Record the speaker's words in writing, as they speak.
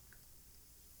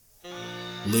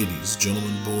ladies,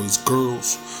 gentlemen, boys,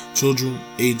 girls, children,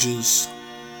 ages,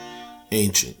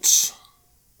 ancients.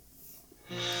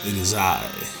 It is I,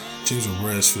 James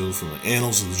Brassfield, from the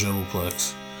Annals of the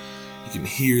Generalplex. You can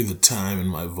hear the time in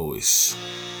my voice.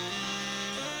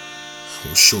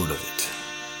 We're short of it.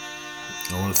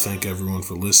 I want to thank everyone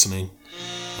for listening.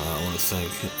 I want to thank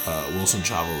Wilson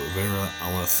Chavo Rivera.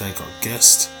 I want to thank our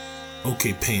guest,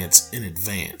 OK Pants, in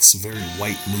advance. Very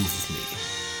white move of me.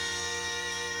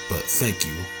 But thank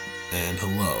you, and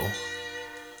hello,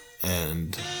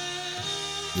 and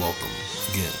welcome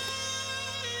again.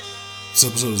 This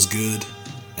episode is good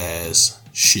as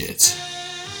shit.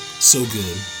 So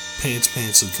good.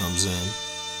 Pantsley comes in.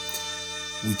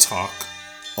 We talk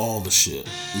all the shit.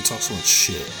 We talk so much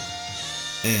shit.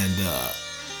 And,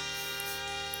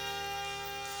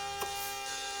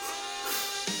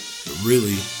 it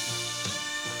really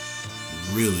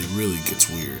gets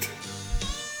weird.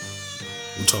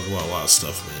 We talk about a lot of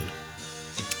stuff,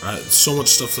 man. So much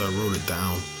stuff that I wrote it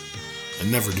down. I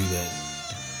never do that.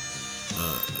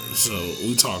 So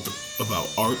we talk about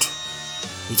art.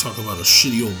 We talk about a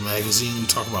shitty old magazine. We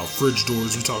talk about fridge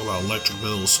doors. We talk about electric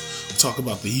bills. We talk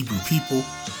about the Hebrew people.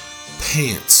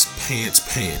 Pants.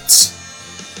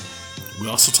 We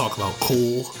also talk about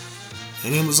coal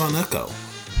and Amazon Echo.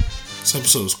 This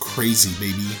episode is crazy,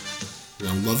 baby. You're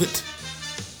gonna love it.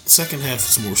 The second half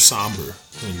is more somber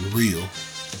and real,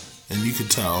 and you can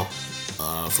tell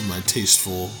from my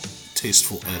tasteful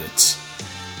edits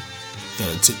that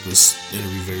I took this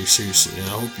interview very seriously, and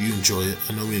I hope you enjoy it.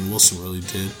 I know me and Wilson really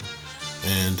did.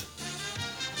 And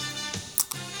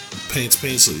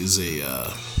Pantsley is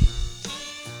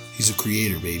he's a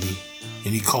creator, baby,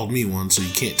 and he called me one, so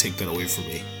you can't take that away from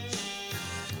me.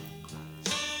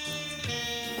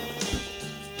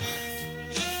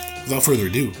 Without further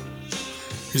ado,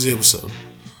 here's the episode.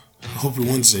 I hope your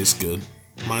Wednesday's good.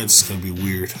 Mine's going to be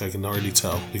weird, I can already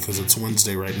tell, because it's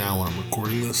Wednesday right now when I'm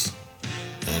recording this.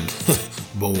 And,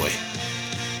 boy.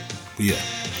 But yeah,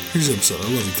 here's the episode. I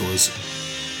love you, boys.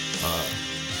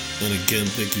 And again,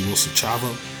 thank you, Wilson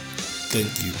Chavo.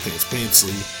 Thank you,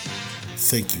 Pantsley.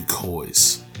 Thank you,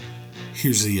 Coys.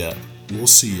 Here's the we'll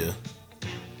see ya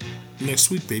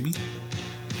next week, baby.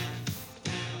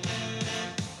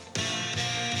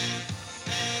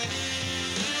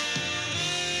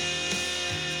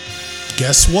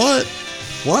 Guess what?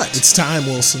 What? It's time,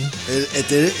 Wilson.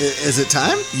 Is it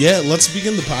time? Yeah, let's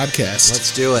begin the podcast.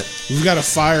 Let's do it. We've got a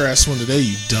fire-ass one today,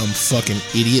 you dumb fucking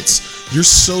idiots. You're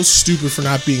so stupid for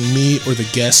not being me or the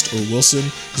guest or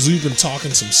Wilson, because we've been talking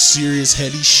some serious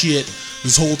heady shit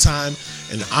this whole time,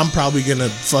 and I'm probably gonna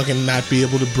fucking not be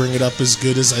able to bring it up as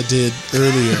good as I did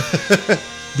earlier.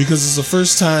 Because it's the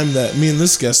first time that me and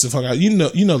this guest have hung out. You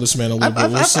know this man a little bit,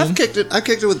 Wilson. I've kicked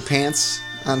it with Pants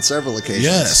on several occasions.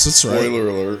 Yes, that's right. Spoiler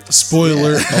alert.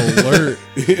 Spoiler alert.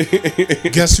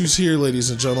 Guess who's here,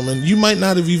 ladies and gentlemen? You might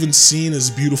not have even seen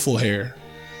his beautiful hair.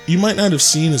 You might not have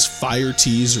seen his fire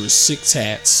tees or his six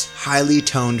hats. Highly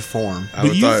toned form. I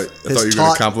thought you were going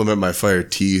to compliment my fire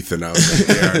teeth, and I was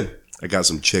like, yeah, I got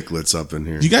some chiclets up in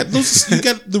here. You got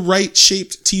the right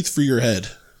shaped teeth for your head.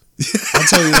 I'll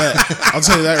tell you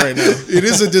that right now. It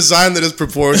is a design that is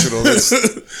proportional.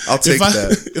 I'll take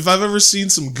that. If I've ever seen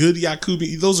some good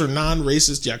Yakubian, those are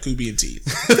non-racist Yakubian teeth.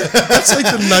 That's like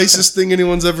the nicest thing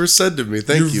anyone's ever said to me.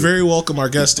 Thank you. You're very welcome, our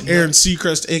guest, Aaron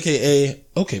Seacrest, a.k.a.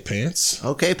 OK Pants.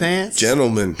 OK Pants.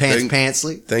 Gentlemen.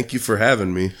 Pantsley. Thank you for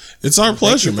having me. It's our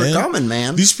pleasure, man. Thank you for coming,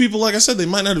 man. These people, like I said, they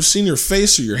might not have seen your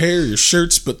face or your hair or your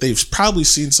shirts, but they've probably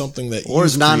seen something that or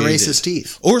his non-racist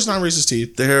teeth. Or his non-racist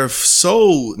teeth. They're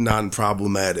so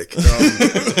non-problematic.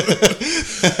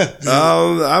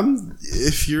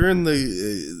 If you're in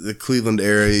the Cleveland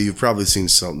area, you've probably seen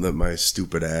something that my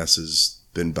stupid ass has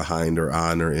been behind or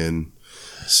on or in.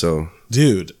 So,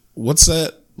 dude, what's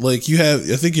that? Like, I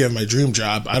think you have my dream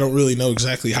job. I don't really know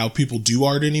exactly how people do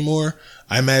art anymore.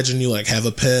 I imagine you like have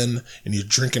a pen and you're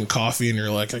drinking coffee and you're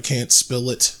like, I can't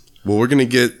spill it. Well, we're going to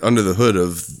get under the hood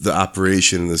of the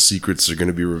operation and the secrets are going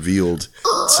to be revealed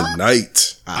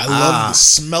tonight. I love the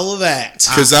smell of that.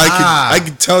 Because I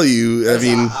could tell you, I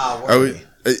mean,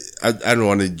 I don't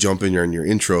want to jump in on your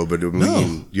intro, but I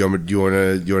mean, you want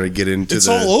to get into it's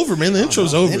all over, man. The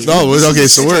intro's over. Okay,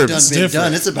 so we're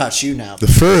done. It's about you now. The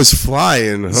fur is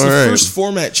flying. It's the first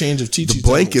format change of TT. The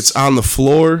blanket's on the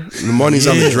floor. The money's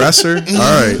on the dresser. All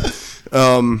right.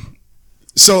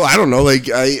 So I don't know. Like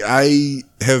I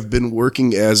have been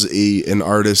working as an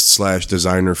artist /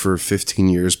 designer for 15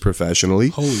 years professionally.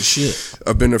 Holy shit!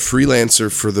 I've been a freelancer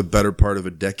for the better part of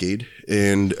a decade,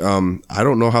 and I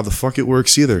don't know how the fuck it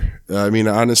works either. I mean,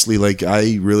 honestly, like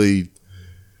I really,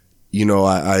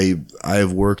 I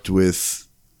have worked with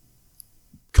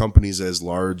companies as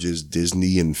large as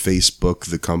Disney and Facebook,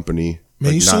 the company.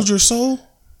 Man, you sold your soul?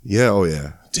 Yeah, oh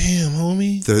yeah. Damn,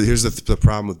 homie. Here's the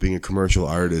problem with being a commercial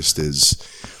artist is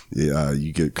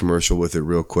you get commercial with it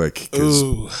real quick.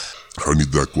 Ooh. I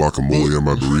need that guacamole on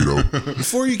my burrito.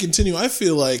 Before you continue, I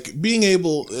feel like being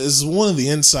able, as one of the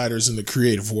insiders in the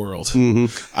creative world,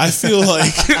 I feel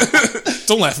like,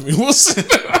 don't laugh at me, Wilson.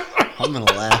 I'm gonna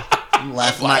laugh. I'm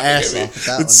laughing my ass off. At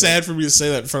that It's sad for me to say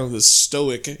that in front of this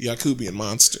stoic Yakubian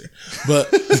monster, but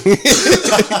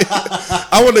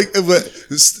I want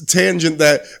to tangent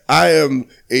that I am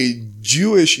a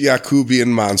Jewish Yakubian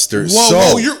monster.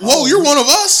 whoa, you're one of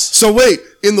us. So wait,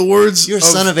 in the words You're a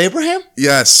son of Abraham?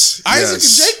 yes, Isaac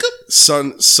yes. and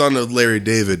Jacob. son of Larry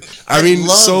David. I mean,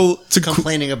 love so to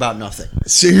complaining about nothing.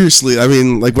 seriously, I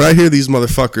mean, like when I hear these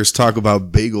motherfuckers talk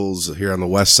about bagels here on the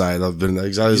West Side, I was like,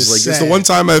 it's the sad. one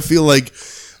time I feel like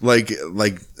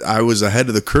I was ahead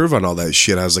of the curve on all that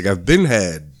shit. I was like, I've been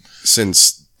had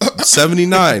since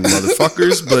 '79,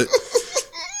 motherfuckers, but.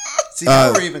 See,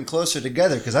 now we're even closer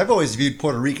together because I've always viewed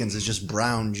Puerto Ricans as just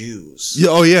brown Jews. Yeah,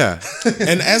 oh yeah.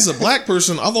 And as a black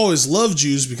person, I've always loved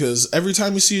Jews because every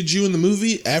time you see a Jew in the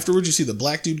movie, afterwards you see the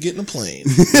black dude get in a plane.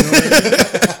 You know what I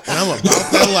mean? And I'm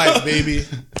about that life, baby.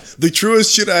 The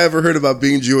truest shit I ever heard about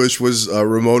being Jewish was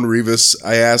Ramon Rivas.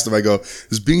 I asked him, I go,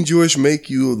 does being Jewish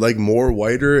make you like more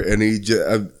whiter? And we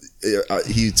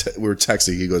were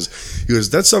texting. He goes,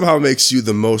 that somehow makes you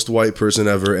the most white person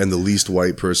ever and the least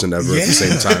white person ever at the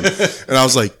same time. And I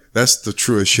was like, that's the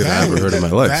truest shit I ever heard in my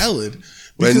life. Valid.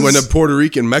 When a Because Puerto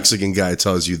Rican Mexican guy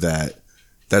tells you that,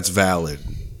 that's valid.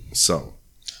 So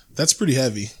that's pretty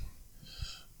heavy.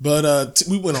 But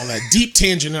we went on that deep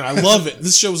tangent, and I love it.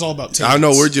 This show is all about tangents. I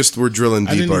know we're drilling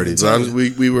I deep didn't already. even tell But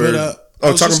you. we were I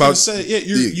was talking just about gonna say,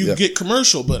 you yeah. get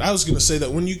commercial, but I was gonna say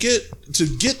that when you get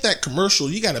that commercial,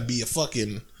 you got to be a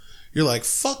fucking. You're like,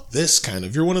 fuck this kind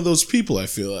of. You're one of those people. I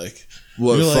feel like.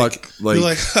 What, you're fuck, like- you're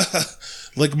like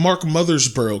like Mark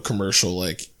Mothersbaugh commercial,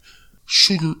 like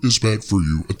Sugar is bad for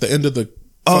you. at the end of the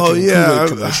Oh, fucking yeah, Kool-Aid I-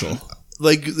 commercial.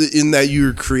 like in that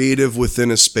you're creative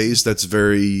within a space that's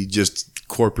very just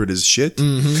corporate as shit.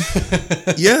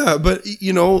 Yeah, but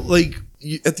you know, like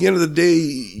at the end of the day,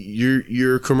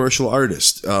 you're a commercial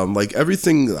artist. Like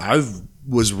everything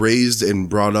was raised and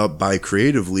brought up by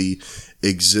creatively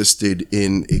existed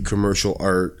in a commercial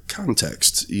art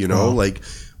context. You know, like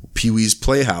Pee-wee's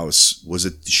Playhouse was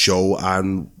a show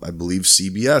on, I believe,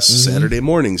 CBS Saturday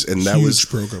mornings, and that Huge was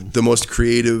program. the most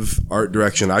creative art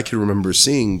direction I can remember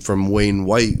seeing from Wayne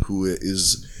White, who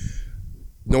is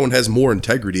no one has more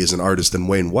integrity as an artist than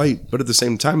Wayne White. But at the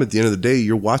same time, at the end of the day,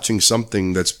 you're watching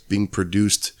something that's being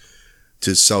produced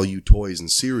to sell you toys and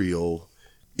cereal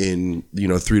in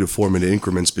 3 to 4 minute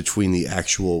increments between the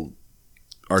actual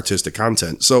artistic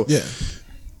content. So Yeah.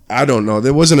 I don't know.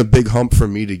 There wasn't a big hump for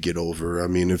me to get over. I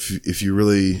mean, if you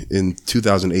really in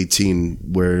 2018,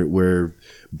 where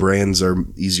brands are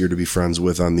easier to be friends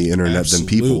with on the internet than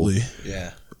people. Absolutely.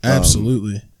 Yeah.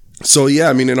 Absolutely. So yeah,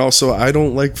 I mean, and also I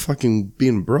don't like fucking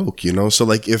being broke, you know. So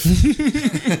like if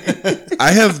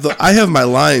I have my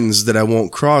lines that I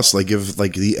won't cross. Like if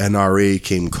like the NRA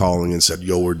came calling and said,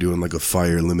 "Yo, we're doing like a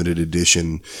fire limited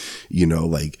edition,"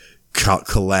 like.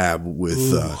 Collab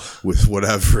with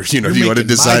whatever, you want to making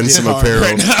design my some dick hard apparel.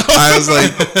 right now. I was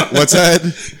like, what's that?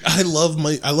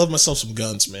 I love myself some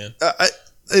guns, man.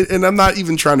 And I'm not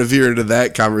even trying to veer into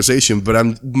that conversation,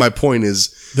 but my point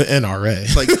is The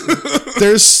NRA. like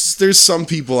there's some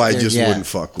people I just Yeah. wouldn't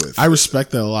fuck with. I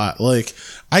respect that a lot. Like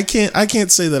I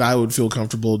can't say that I would feel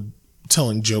comfortable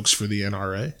telling jokes for the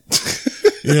NRA.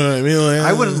 You know what I mean? Like,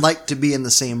 I wouldn't like to be in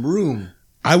the same room.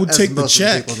 I would as take the most of the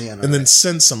check people in the NRA. and then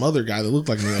send some other guy that looked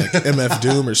like me, like MF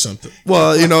Doom or something.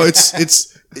 Well,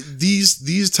 it's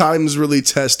these times really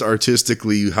test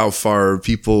artistically how far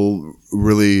people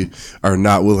really are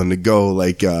not willing to go.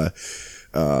 Like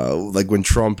when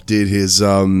Trump did his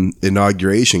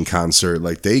inauguration concert,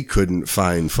 like they couldn't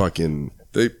find fucking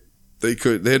they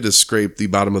had to scrape the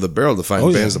bottom of the barrel to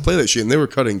find bands to play that shit, and they were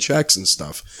cutting checks and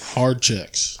stuff. Hard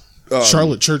checks.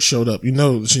 Charlotte Church showed up. You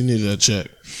know she needed that check.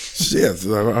 Yeah,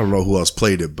 I don't know who else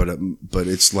played it, but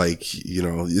it's like,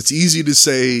 it's easy to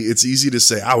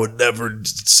say I would never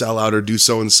sell out or do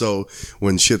so and so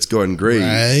when shit's going great,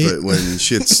 Right. but when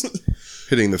shit's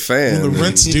hitting the fan, The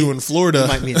rent's due in Florida. You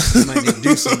might need to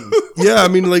do some. yeah, I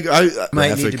mean, like I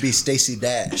Might need to be Stacey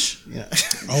Dash. Yeah.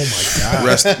 Oh my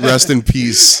god. rest in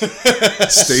peace,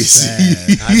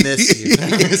 Stacy. I miss you. I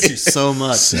miss you so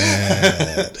much.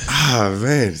 Sad. Ah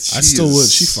man, I still would.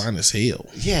 She fine as hell.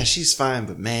 Yeah, she's fine,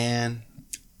 but man,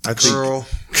 I think girl.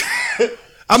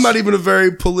 I'm not even a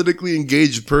very politically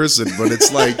engaged person, but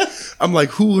it's like I'm like,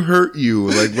 who hurt you?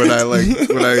 Like when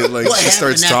I she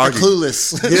starts talking.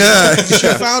 Clueless. Yeah. She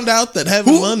found out that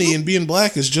having money and being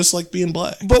black is just like being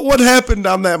black. But what happened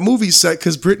on that movie set?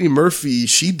 Because Brittany Murphy,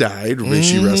 she died. May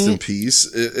she rest in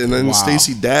peace. And then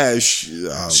Stacey Dash,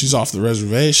 she's off the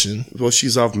reservation. well,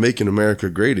 she's off Making America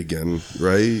Great Again,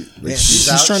 right? Like,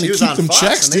 she's trying to keep them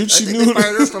checks, dude. She knew they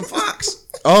fired her from Fox.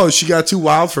 oh, she got too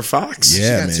wild for Fox. Yeah,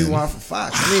 She got man. too wild for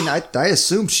Fox. I mean, I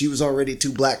assumed she was already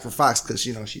too black for Fox because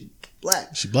she's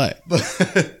black. She black.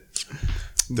 I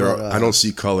don't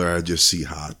see color. I just see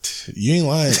hot. You ain't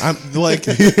lying. I'm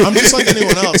just like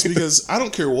anyone else because I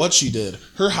don't care what she did.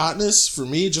 Her hotness for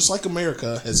me, just like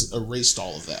America, has erased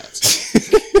all of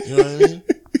that. You know what I mean?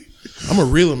 I'm a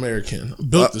real American. I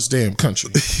built this damn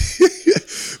country.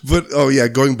 But oh yeah,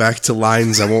 going back to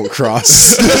lines I won't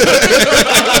cross.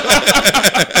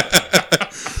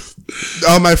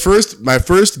 My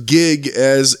first gig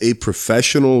as a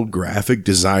professional graphic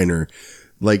designer,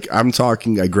 like I'm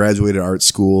talking, I graduated art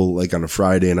school like on a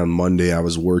Friday, and on Monday I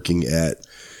was working at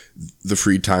the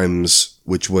Free Times,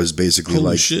 which was basically Holy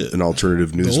like shit. an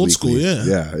alternative news old weekly. school, yeah.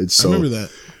 Yeah, it's I so. remember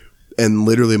that. And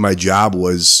literally, my job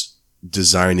was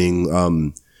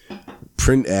designing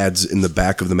print ads in the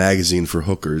back of the magazine for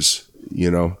hookers.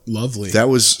 You know, Lovely. that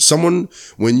was someone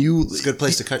when you. It's a good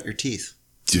place to cut your teeth.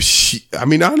 I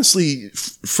mean, honestly,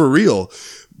 for real.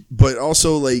 But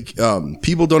also, like,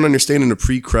 people don't understand in the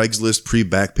pre-Craigslist,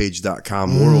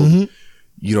 pre-Backpage.com world,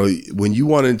 you know, when you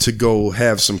wanted to go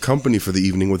have some company for the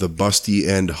evening with a busty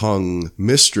and hung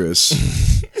mistress,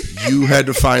 you had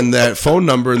to find that phone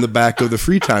number in the back of the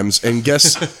Free Times. And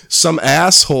guess some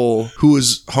asshole who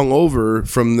was hungover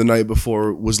from the night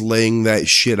before was laying that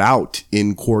shit out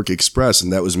in Quark Express,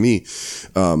 and that was me.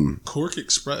 Quark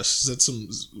Express. Is that some?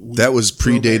 That was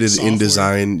predated software?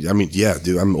 InDesign. I mean, yeah,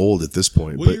 dude, I'm old at this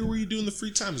point. What But year were you doing the Free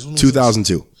Times? When was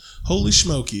 2002. this? Holy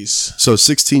smokies! So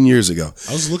 16 years ago.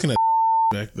 I was looking at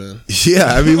back then. Yeah,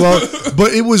 I mean, well,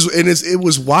 but it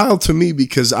was wild to me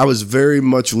because I was very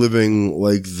much living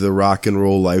like the rock and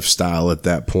roll lifestyle at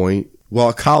that point.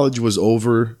 While college was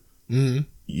over, I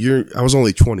was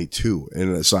only 22,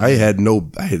 and so I had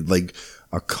like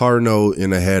a car note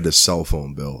and I had a cell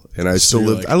phone bill, and I still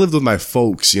lived. I lived with my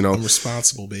folks, you know. I'm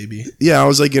responsible, baby. Yeah, I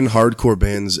was like in hardcore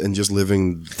bands and just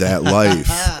living that life.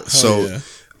 So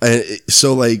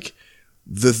like.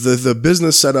 The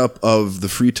business setup of the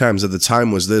Free Times at the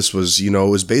time was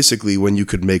basically when you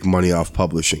could make money off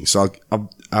publishing. So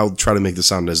I'll try to make this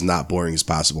sound as not boring as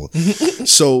possible.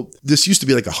 So this used to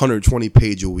be like 120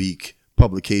 page a week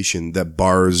publication that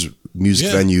bars, music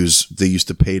venues, they used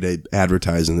to pay to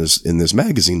advertise in this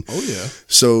magazine. Oh yeah.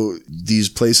 So these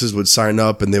places would sign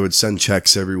up and they would send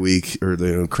checks every week or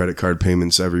credit card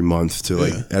payments every month to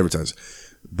advertise.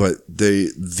 But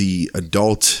the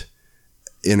adult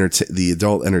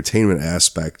entertainment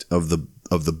aspect of the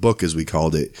book, as we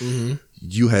called it,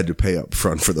 you had to pay up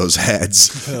front for those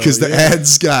ads because the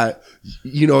ads got,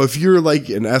 if you're like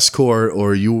an escort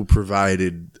or you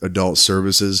provided adult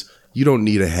services, you don't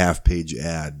need a half page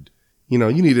ad. You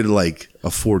needed like a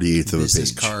 48th of a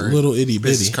Business page. card, Little itty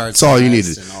bitty. That's all you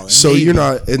needed. So you're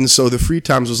not, and so the Free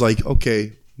Times was like,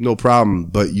 okay, no problem,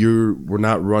 but we're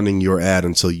not running your ad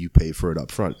until you pay for it up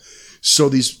front. So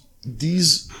these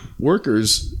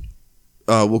workers,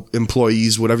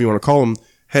 employees, whatever you want to call them,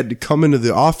 had to come into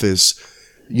the office,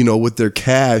 with their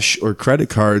cash or credit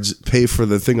cards, pay for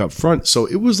the thing up front. So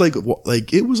it was like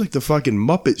the fucking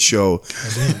Muppet Show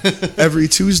every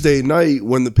Tuesday night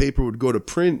when the paper would go to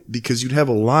print, because you'd have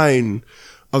a line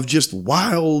of just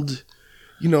wild,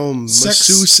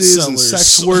 masseuses and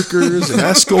sex workers and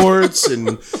escorts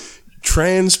and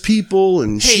trans people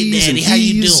and she's and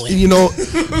he's,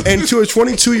 and to a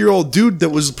 22-year-old dude that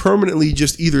was permanently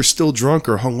just either still drunk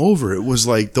or hungover, it was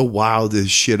like the wildest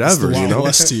shit ever. It's the Wild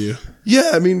West to you.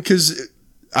 Yeah, I mean, because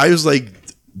I was like,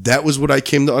 that was what I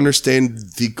came to understand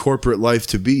the corporate life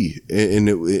to be, and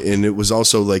it was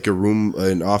also like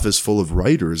an office full of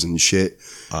writers and shit.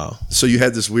 Oh, so you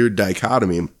had this weird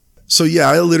dichotomy. So yeah,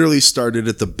 I literally started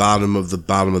at the bottom of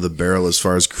the barrel as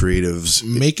far as creatives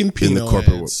making in the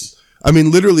corporate world. I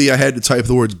mean, literally, I had to type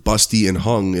the words "busty" and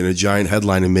 "hung" in a giant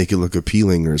headline and make it look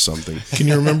appealing or something. Can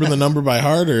you remember the number by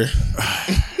heart, or?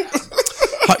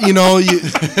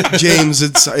 James,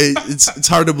 it's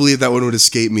hard to believe that one would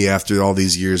escape me after all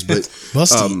these years. But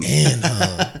busty and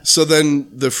hung. So then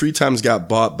the Free Times got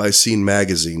bought by Scene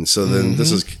Magazine. So then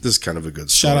this is kind of a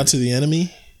good story. Shout out to the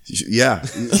enemy. Yeah.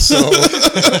 So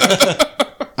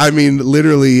I mean,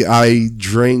 literally, I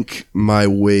drank my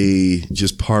way,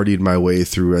 just partied my way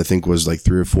through, I think was like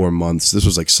 3 or 4 months. This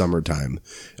was like summertime.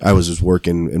 I was just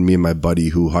working, and me and my buddy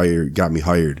who got me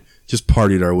hired, just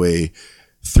partied our way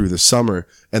through the summer.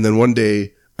 And then one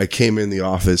day I came in the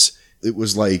office. It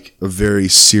was like a very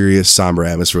serious, somber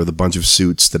atmosphere with a bunch of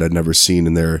suits that I'd never seen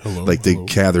in there. They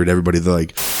gathered everybody. They're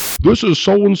like, "This is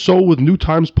so-and-so with New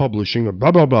Times Publishing, blah,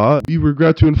 blah, blah. We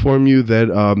regret to inform you that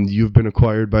you've been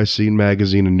acquired by Scene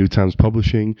Magazine and New Times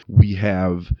Publishing. We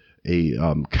have a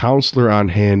counselor on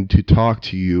hand to talk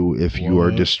to you if you are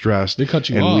distressed. They cut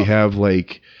you and off. We have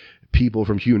like people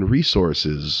from Human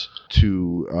Resources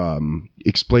to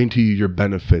explain to you your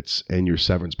benefits and your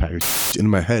severance package." In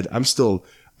my head,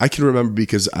 I can remember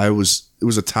because it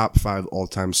was a top 5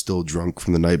 all-time still drunk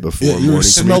from the night before. Yeah, you morning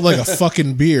smelled like a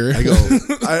fucking beer.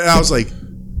 I was like,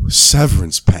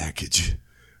 severance package.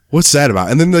 What's that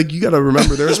about? And then like you got to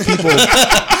remember there's people.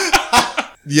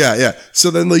 Yeah. So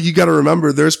then like you got to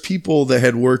remember there's people that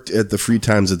had worked at the Free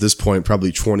Times at this point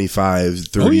probably 25,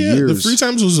 30 years. The Free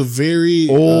Times was a very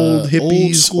old hippies,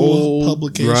 old school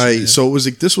publication. Right. So it was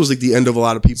like this was like the end of a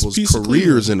lot of people's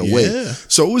careers in a way.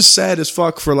 So it was sad as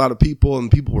fuck for a lot of people,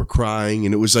 and people were crying,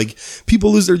 and it was like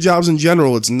people lose their jobs in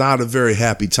general. It's not a very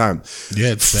happy time.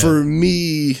 Yeah, it's sad. For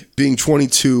me being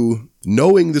 22,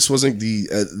 knowing this wasn't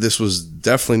this was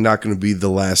definitely not going to be the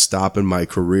last stop in my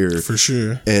career for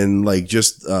sure. And like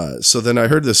just so then I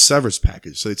heard this severance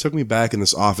package. So they took me back in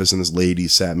this office, and this lady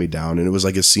sat me down, and it was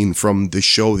like a scene from the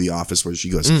show The Office where she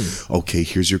goes, "Okay,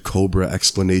 here's your Cobra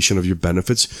explanation of your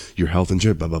benefits, your health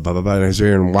insurance, blah blah blah blah blah." And I was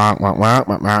hearing wah wah wah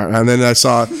wah wah, and then I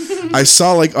saw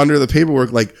like under the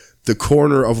paperwork like the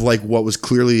corner of like what was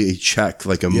clearly a check,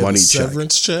 like a money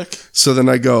severance check. So then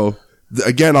I go.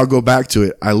 Again, I'll go back to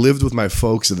it. I lived with my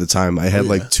folks at the time. I had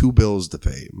like 2 bills to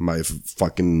pay. My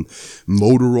fucking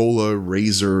Motorola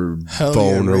Razor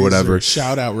phone or whatever.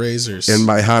 Shout out Razors. And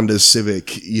my Honda Civic,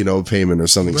 payment or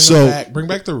something. Bring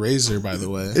back the Razor, by the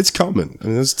way. It's coming. I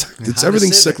mean, it's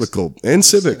everything cyclical. And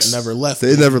Civics. Never left.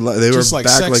 They never left. They were like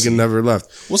back sexy. like it never left.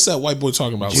 What's that white boy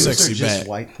talking about? Those Sexy are just back.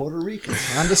 white Puerto Ricans.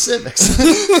 Honda Civics.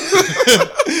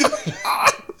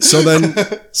 So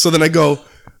then I go,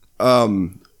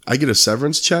 I get a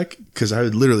severance check because I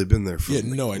had literally been there for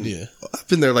no idea. I've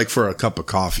been there like for a cup of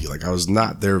coffee. Like I was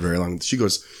not there very long. She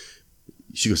goes,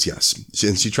 yes.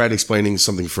 And she tried explaining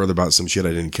something further about some shit I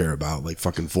didn't care about, like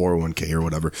fucking 401k or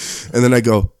whatever. And then I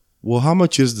go, well, how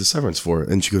much is the severance for?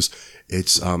 And she goes,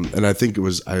 it's, and I think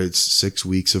it's 6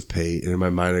 weeks of pay. And in my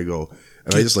mind, I go,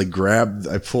 and I just like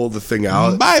I pulled the thing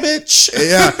out. Bye, bitch.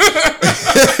 Yeah.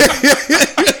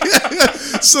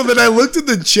 So then I looked at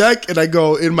the check and I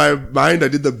go, in my mind, I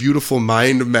did the beautiful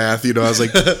mind math. I was like,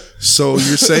 so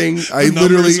you're saying I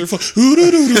literally. You're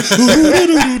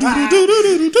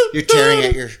tearing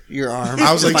at your arm.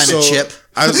 I was like, find a chip.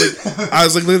 I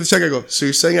was like, look at the check. I go, so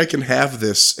you're saying I can have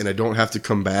this and I don't have to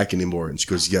come back anymore? And she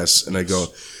goes, yes. And I go,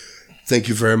 thank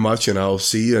you very much, and I'll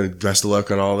see you, and best of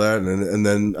luck on all that. And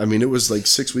then, I mean, it was like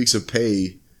 6 weeks of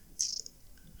pay.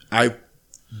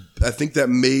 I think that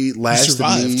may last me.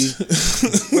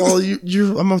 Well,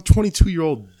 I'm a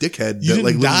 22-year-old dickhead. You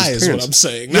didn't die, is what I'm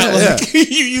saying. Not like you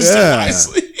used it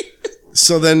wisely.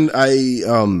 So then I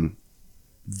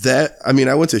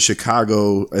went to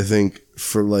Chicago, I think,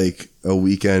 for like a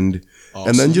weekend,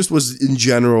 and then just was in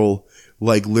general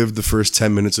like lived the first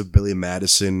 10 minutes of Billy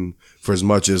Madison for as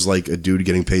much as like a dude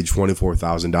getting paid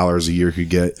 $24,000 a year could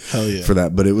get for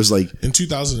that. But it was like in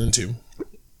 2002.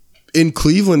 In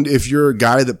Cleveland, if you're a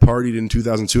guy that partied in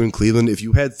 2002 in Cleveland, if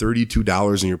you had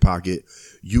 $32 in your pocket,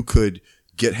 you could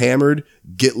get hammered,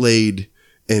 get laid,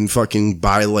 and fucking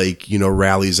buy like,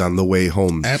 rallies on the way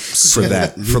home for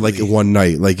that, for like one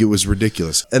night. Like it was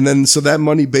ridiculous. And then, so that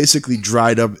money basically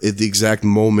dried up at the exact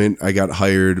moment I got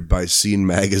hired by Scene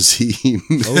Magazine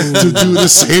to do the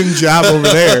same job over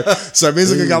there. So I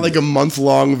basically got like a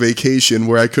month-long vacation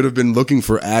where I could have been looking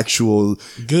for actual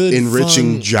good,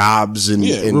 enriching fun, jobs and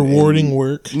rewarding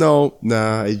work.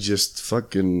 I just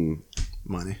fucking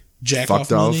money. Jack off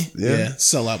money? Yeah.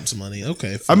 Sell out some money.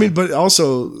 Okay. Fine. I mean, but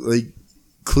also like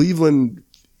Cleveland,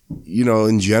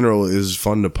 in general is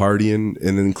fun to party in.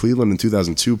 And in Cleveland in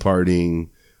 2002, partying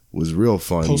was real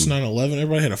fun. Post 9/11,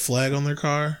 everybody had a flag on their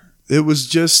car. It was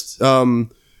just, I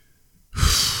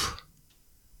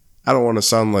don't want to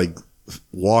sound like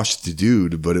washed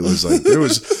dude, but it was like, there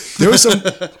was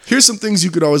here's some things you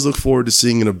could always look forward to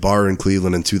seeing in a bar in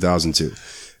Cleveland in 2002.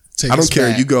 I don't care.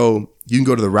 You can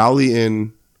go to the Rowley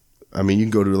Inn. I mean, you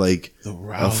can go to like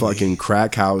a fucking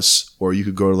crack house, or you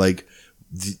could go to like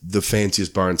the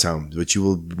fanciest bar in town, but you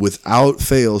will without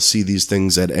fail see these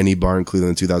things at any bar in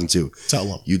Cleveland in 2002. Tell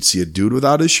them. You'd see a dude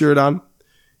without his shirt on.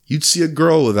 you'd see a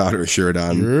girl without her shirt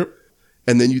on.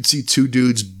 And then you'd see two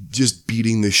dudes just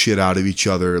beating the shit out of each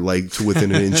other, like to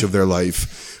within an inch of their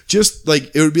life. Just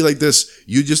like, it would be like this.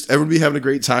 Everyone would be having a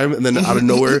great time. And then out of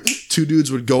nowhere, two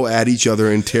dudes would go at each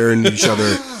other and tear into each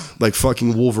other like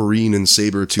fucking Wolverine and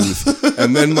Sabretooth.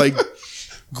 And then like,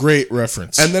 great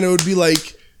reference. and then it would be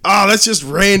like, oh, that's just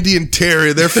Randy and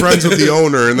Terry. They're friends with the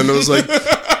owner. And then it was like,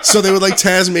 so they would like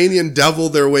Tasmanian devil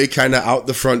their way kind of out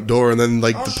the front door. And then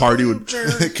like the party would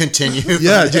continue.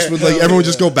 yeah, just with like everyone would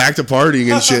just go back to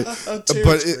partying and shit.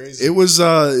 But it was,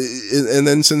 and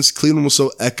then since Cleveland was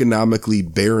so economically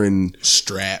barren,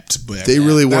 Strapped, but they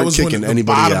really that weren't was when kicking the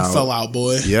anybody bottom out. fell out,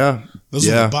 boy. Yeah. That was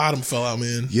when the bottom fell out,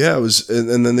 man. Yeah, it was,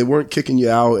 and then they weren't kicking you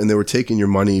out, and they were taking your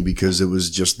money because it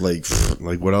was just like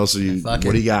what else are you? What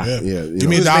do you got? Yeah. Yeah, you Give know.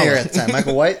 me Who was $1. mayor at the time?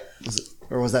 Michael White?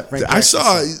 Or was that Frank Jackson?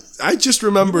 I just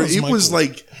remember It was it was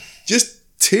like just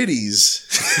titties.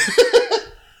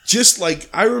 Just like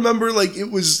I remember, like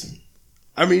it was.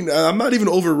 I mean, I'm not even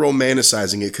over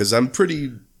romanticizing it because I'm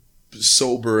pretty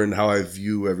sober in how I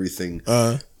view everything.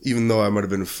 Even though I might have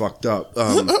been fucked up.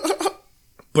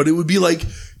 But it would be like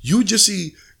you would just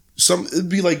see it'd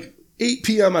be like 8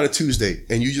 p.m. on a Tuesday,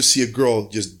 and you just see a girl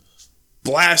just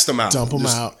blast them out, Dump them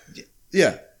Just- out.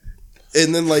 yeah.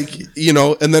 And then like, you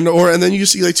know, and then you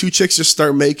see like two chicks just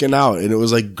start making out, and it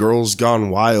was like Girls Gone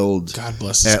Wild God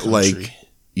bless this at country. like,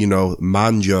 you know,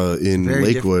 Manja in Very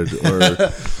Lakewood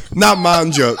or not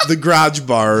Manja, the garage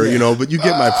bar, you know, but you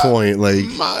get my point. Like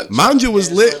Manja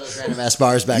was lit. Random ass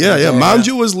bars back Yeah, in the yeah. day,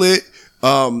 Manja was lit.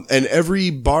 And every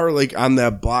bar like on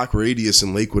that block radius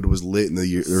in Lakewood was lit in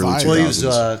the early Fire. 2000s. Well, he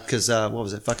was, because, what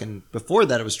was it? Fucking, before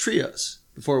that, it was Trios.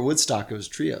 Before Woodstock, it was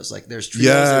Trios. Like, there's Trios,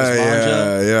 there's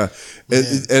Manja.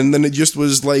 yeah. And then it just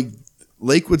was like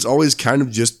Lakewood's always kind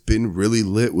of just been really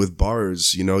lit with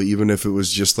bars, you know, even if it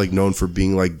was just like known for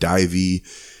being like divey,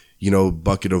 you know,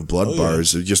 bucket of blood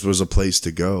bars. It just was a place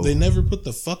to go. They never put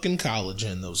the fucking college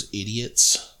in, those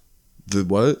idiots. The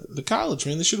what? The college,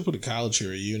 man. They should have put a college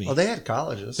here at uni. Oh, they had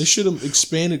colleges. They should have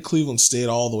expanded Cleveland State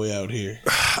all the way out here.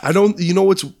 I don't, you know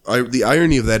what's the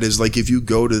irony of that is like if you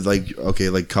go to like, okay,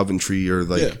 like Coventry or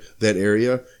like that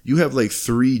area, you have like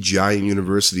 3 giant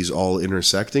universities all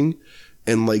intersecting,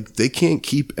 and like they can't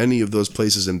keep any of those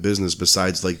places in business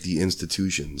besides like the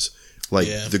institutions. Like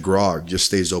the Grog just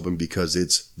stays open because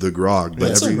it's the Grog. But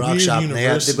That's every a Rock weird shop.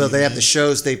 university, They have man. the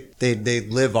shows. They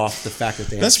live off the fact that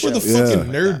they have That's where the shows. fucking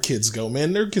nerd kids go,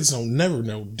 man. Nerd kids don't never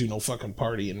do no fucking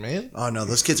partying, man. Oh, no,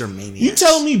 those kids are maniacs. You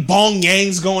telling me Bong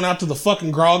Yang's going out to the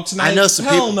fucking Grog tonight? I know some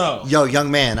Hell people. no. Yo,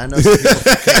 young man, I know some people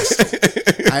from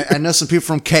Case. I know some people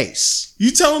from Case.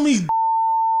 You telling me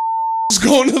is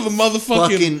going to the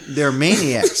motherfucking Fucking, they're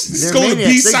maniacs. They're going to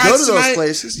maniacs. They go B-sides to those tonight?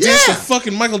 places. Dance Yeah. to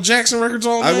fucking Michael Jackson records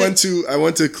all night? I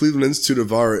went to Cleveland Institute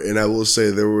of Art, and I will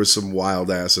say there were some wild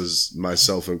asses,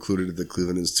 myself included, at the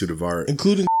Cleveland Institute of Art.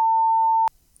 Including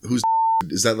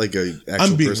Is that like a actual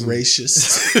I'm being person?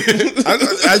 racist.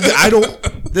 I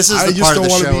don't. This is I the just part of don't the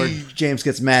wanna show where be- James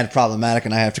gets mad, problematic,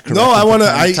 and I have to correct No, him I from want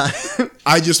time to. time.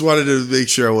 I just wanted to make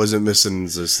sure I wasn't missing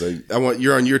this thing.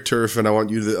 You're on your turf, and I want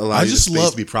you to allow I your just space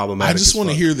love. to be problematic. I just as want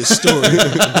to fuck. hear the story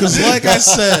because, like I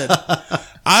said,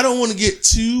 I don't want to get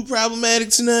too problematic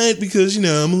tonight because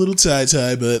I'm a little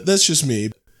tie, but that's just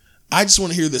me. I just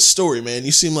want to hear this story, man.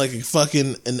 You seem like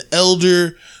an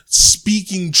elder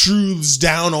speaking truths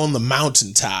down on the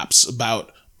mountaintops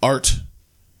about art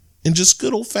and just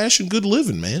good old fashioned good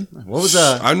living, man. What was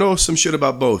I know some shit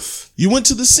about both. You went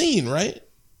to the scene, right?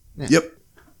 Yep.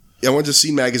 Yeah, I went to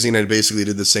C Magazine and basically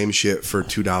did the same shit for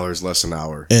 $2 less an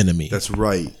hour. Enemy. That's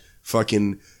right.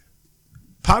 Fucking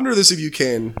ponder this if you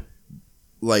can.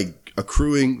 Like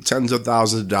accruing tens of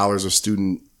thousands of dollars of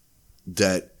student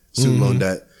loan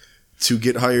debt, to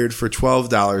get hired for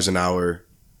 $12 an hour,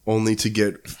 only to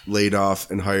get laid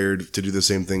off and hired to do the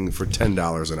same thing for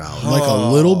 $10 an hour. Like a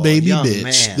little baby young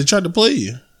bitch. man. They tried to play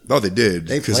you. Oh, they did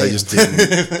They because play I just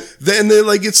didn't. Then they're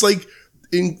like, it's like,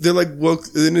 they're like, well,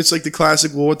 then it's like the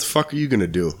classic. Well, what the fuck are you gonna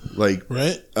do? Like,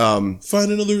 Right?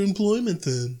 Find another employment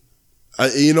then.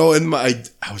 and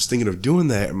I was thinking of doing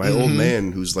that. And my old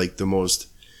man, who's like the most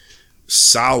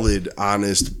solid,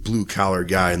 honest, blue collar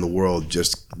guy in the world,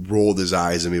 just rolled his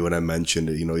eyes at me when I mentioned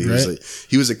it.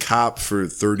 He was a cop for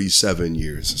 37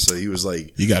 years, so he was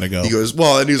like, You gotta go. He goes,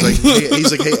 well, and he was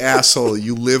like, hey asshole,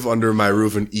 you live under my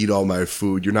roof and eat all my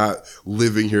food. You're not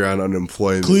living here on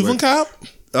unemployment. Cleveland cop?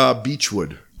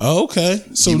 Beechwood. Oh, okay.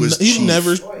 So He was he chief.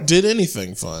 never did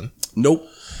anything fun. Nope.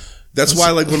 That's why,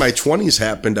 like, when my 20s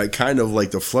happened, I kind of,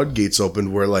 like, the floodgates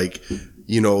opened where, like,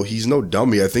 he's no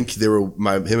dummy. I think him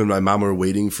and my mom were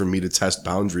waiting for me to test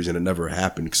boundaries, and it never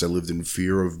happened because I lived in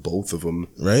fear of both of them.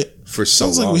 Right. For so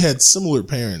long. Sounds like we had similar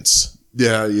parents.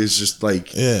 Yeah, it's just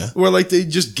like, Yeah. where like they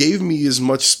just gave me as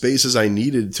much space as I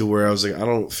needed to where I was like, I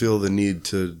don't feel the need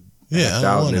to act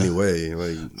out in any way.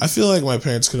 Like, I feel like my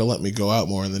parents could have let me go out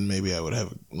more, and then maybe I would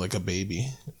have like a baby,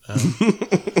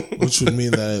 which would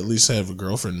mean that I at least have a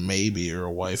girlfriend, maybe, or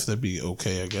a wife. That'd be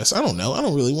okay, I guess. I don't know. I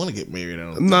don't really want to get married.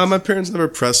 nah, my parents never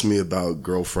pressed me about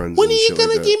girlfriends. When and are you shit gonna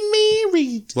like that. get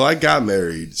married? Well, I got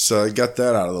married, so I got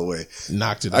that out of the way.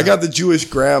 Knocked it out. I got the Jewish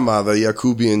grandma, the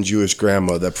Yakubian Jewish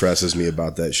grandma that presses me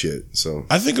about that shit. So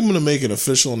I think I'm going to make an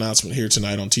official announcement here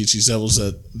tonight on Teach These Devils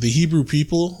that the Hebrew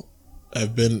people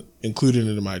have been included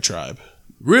into my tribe.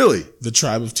 really, The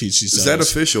tribe of Teach These is Devils.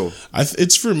 that official?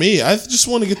 It's for me. I just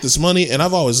want to get this money, and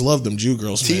I've always loved them Jew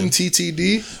girls, Team man.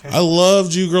 TTD, I love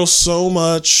Jew girls so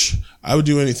much. I would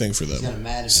do anything for them. Got a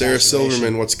mad Sarah infatuation.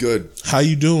 Silverman, what's good? How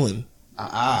you doing?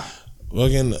 Uh-uh.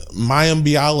 Fucking Mayim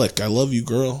Bialik. I love you,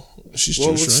 girl. She's Well,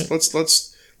 Jewish, right?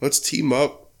 let's team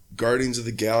up, Guardians of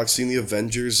the Galaxy and the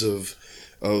Avengers of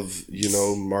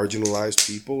marginalized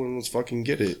people, and let's fucking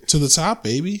get it. To the top,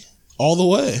 baby. All the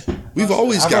way. We've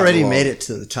always I've gotten already along. made it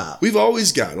to the top. We've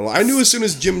always gotten along. I knew as soon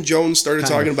as Jim Jones started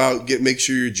Kind talking of. about make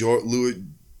sure your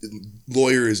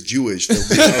lawyer is Jewish.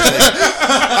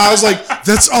 I was like,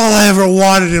 that's all I ever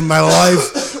wanted in my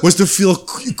life was to feel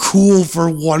cool for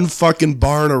one fucking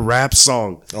bar in a rap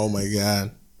song. Oh my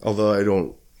God.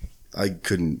 Although I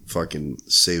couldn't fucking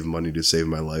save money to save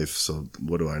my life. So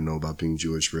what do I know about being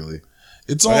Jewish, really?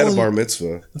 It's I had all a bar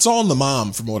mitzvah. it's all in the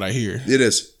mom, from what I hear. It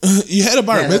is. You had a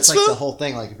bar Yeah, that's mitzvah? like the whole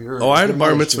thing. Like if you're Oh, I had a your bar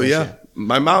mother's mitzvah. Jewish, Yeah,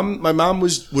 my mom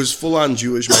was full on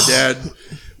Jewish. My dad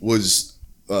was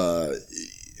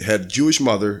had Jewish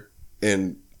mother,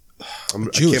 and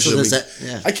Jewish. So does that-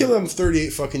 yeah. I can't believe I'm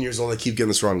 38 fucking years old. I keep getting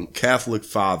this wrong. Catholic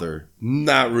father,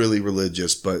 not really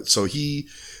religious, but so he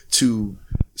to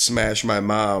smash my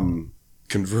mom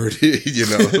converted,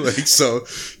 like so,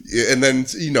 and then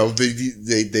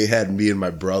they had me and my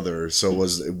brother, so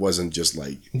it wasn't just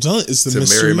like I'm telling you, it's the to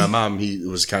mystery. marry my mom. It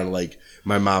was kind of like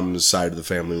my mom's side of the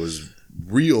family was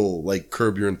real, like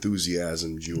Curb Your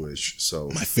Enthusiasm Jewish. So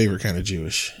My favorite kind of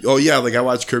Jewish. oh yeah, like I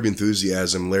watched Curb Your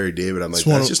Enthusiasm, Larry David. I'm like, It's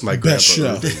one that's of just my the best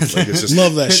grandpa. show. Irving. Like, it's just,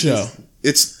 Love that show.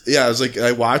 I was like,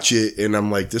 I watch it and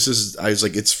I'm like,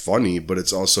 it's funny, but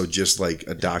it's also just like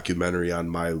a documentary on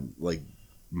my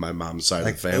mom's side of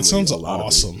the family. That sounds a lot of it.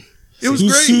 awesome. It was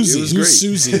Who's great. Susie? It was Who's great.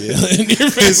 Susie? In your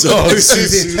face? Oh,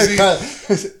 Susie.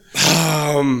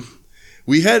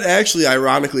 We had actually,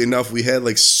 ironically enough, we had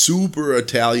like super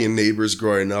Italian neighbors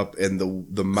growing up, and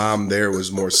the mom there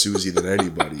was more Susie than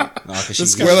anybody.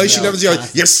 This Where like she never say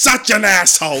like, "You're such an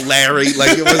asshole, Larry."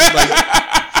 Like it was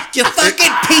like, You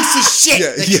fucking piece of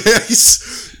shit.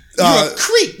 yes. You're a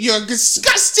creep. You're a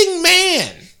disgusting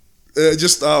man.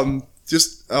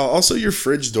 Also your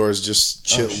fridge door is just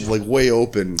chill, like way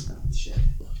open.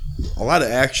 A lot of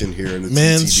action here in the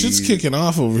Man, TTD. shit's kicking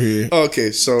off over here.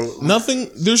 Okay, so Nothing.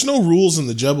 There's no rules in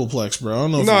the Jebbleplex, bro. I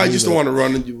don't know. If no, you I knew just that. don't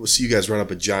want to see you guys run up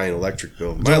a giant electric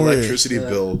bill. My Don't worry. electricity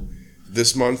bill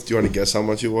this month. Do you want to guess how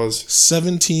much it was?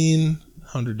 $1,700.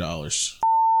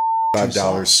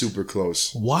 $5, super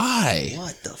close. Why?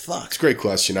 What the fuck? It's a great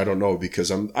question. I don't know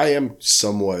because I am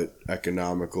somewhat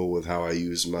economical with how I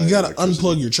use my. You gotta electricity.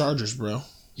 unplug your chargers, bro.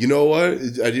 You know what?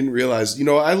 I didn't realize.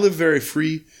 I live very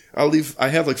free. I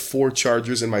have like 4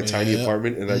 chargers in my tiny Yeah.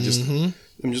 apartment, and I'm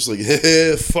just like,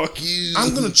 fuck you.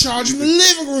 I'm gonna charge in the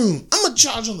living room. I'm gonna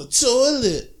charge on the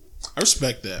toilet. I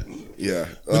respect that. Yeah.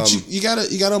 But you gotta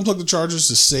unplug the chargers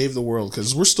to save the world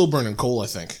because we're still burning coal. I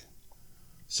think.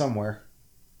 Somewhere.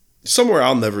 Somewhere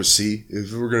I'll never see.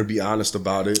 If we're gonna be honest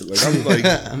about it, like I'm like.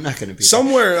 I'm not gonna be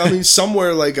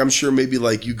Somewhere, like I'm sure maybe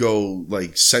like you go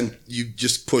like you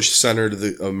just push center to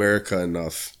the America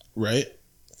enough. Right.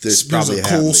 This There's probably a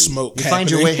coal happening. smoke. You find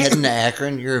your way happening. heading to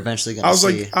Akron, you're eventually gonna I was see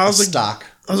like, stock.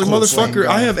 I was like, coal motherfucker, flame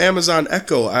I going. have Amazon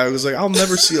Echo. I was like, I'll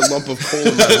never see a lump of coal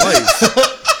in my life.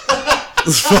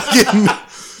 Fucking.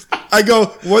 I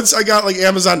go once I got like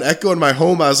Amazon Echo in my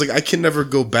home. I was like, I can never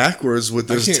go backwards with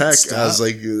this can't tech. stop.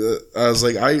 I was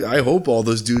like, I hope all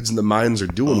those dudes in the mines are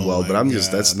doing well, but my I'm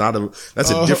just God.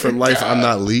 that's a different life I'm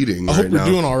not leading I right hope we're now.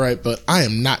 doing all right, but I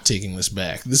am not taking this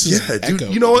back. This is Yeah, dude.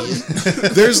 Echo. You know what?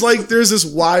 there's this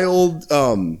wild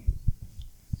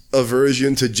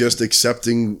aversion to just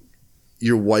accepting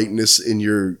your whiteness in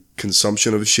your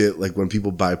consumption of shit. Like when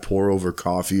people buy pour over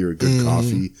coffee or good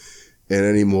coffee. And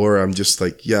anymore, I'm just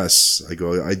like, yes. I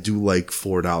do like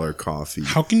 $4 coffee.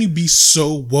 How can you be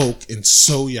so woke and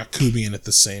so Yakubian at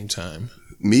the same time?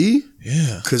 Me?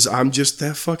 Yeah. Because I'm just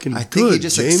that fucking I think good, he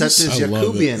just James. accepts his I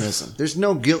love it. Jacobianism. There's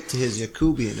no guilt to his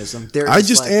Jacobianism. I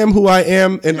just am who I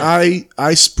am, and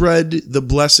I spread the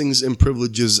blessings and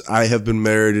privileges I have been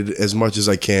merited as much as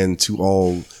I can to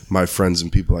all my friends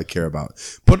and people I care about.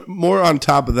 But more on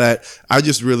top of that, I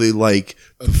just really like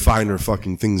the finer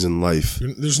fucking things in life.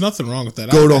 There's nothing wrong with that.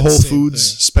 Go I to had the Whole same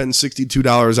Foods, thing. spend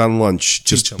 $62 on lunch.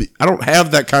 Teach 'em. I don't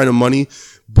have that kind of money,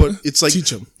 but it's like,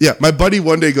 Teach 'em. yeah. My buddy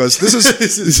one day goes, "This is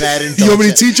This is mad You want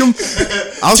me to indulgent. teach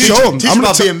him? I'll Teach show him. him. Teach I'm, him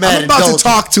gonna about being mad I'm about to indulgent.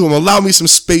 talk to him. Allow me some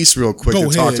space, real quick, Go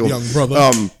to talk ahead, to him, young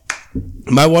brother.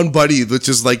 My one buddy, which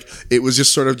is like, it was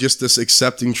just sort of just this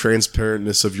accepting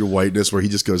transparentness of your whiteness, where he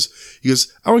goes,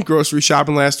 I went grocery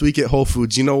shopping last week at Whole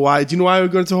Foods. You know why? Do you know why I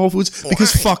would go to Whole Foods?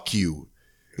 Because fuck you.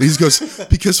 And he just goes,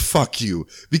 because fuck you.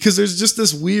 Because there's just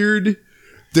this weird,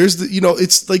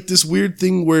 it's like this weird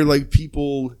thing where like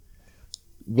people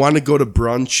want to go to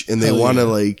brunch and they Hell want to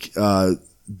yeah. like,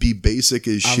 be basic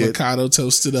as shit. Avocado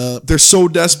toasted up. They're so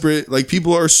desperate. Like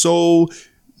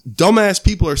dumbass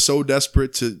people are so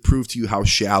desperate to prove to you how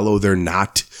shallow they're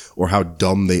not, or how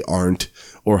dumb they aren't,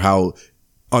 or how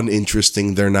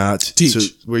uninteresting they're not. Teach.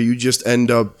 To where you just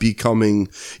end up becoming,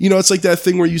 it's like that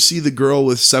thing where you see the girl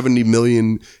with 70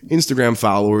 million Instagram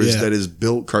followers Yeah. that is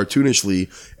built cartoonishly,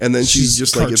 and then she's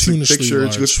just like, it's a cartoonishly picture,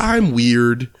 and she goes, large. I'm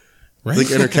weird. Right?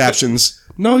 Like in her captions,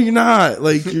 no, you're not.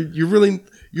 Like you're really,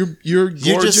 you're gorgeous.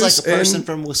 You're just like a person and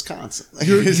from Wisconsin.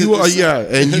 you are, yeah,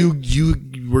 and you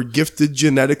were gifted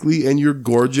genetically, and you're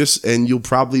gorgeous, and you'll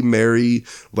probably marry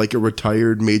like a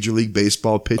retired Major League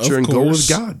Baseball pitcher Of and go with course.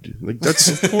 God. Like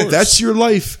that's course. that's your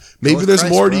life. Maybe with there's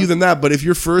Christ, more to bro. you than that, but if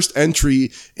your first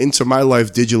entry into my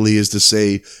life digitally is to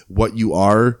say what you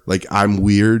are, like I'm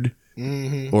weird,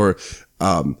 or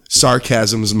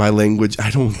sarcasm is my language. I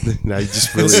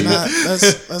just really.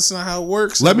 That's not how it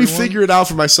works. Let me everyone. figure it out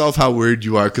for myself how weird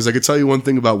you are, because I can tell you one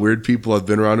thing about weird people. I've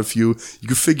been around a few. You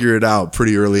can figure it out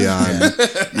pretty early on.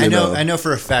 I know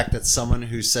for a fact that someone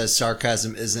who says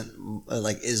sarcasm isn't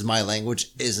is my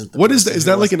language isn't. The What is person that? Is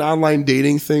who that like was- an online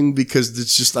dating thing? Because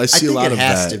it's just I see a think lot it of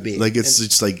has that. to be. Like it's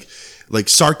just like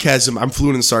sarcasm. I'm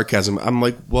fluent in sarcasm. I'm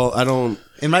like, well, I don't.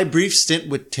 in my brief stint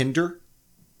with Tinder?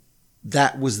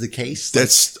 That was the case.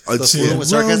 That's the it's, fluent with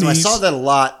sarcasm. I Bronies. saw that a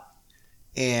lot,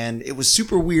 and it was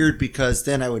super weird because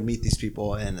then I would meet these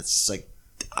people, and it's just like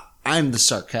I'm the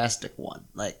sarcastic one.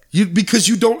 Like because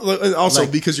you don't. And also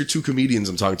Like- because you're two comedians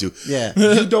I'm talking to. Yeah.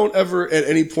 You don't ever at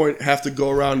any point have to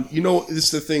go around. It's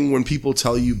the thing when people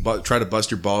tell you try to bust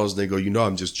your balls and they go,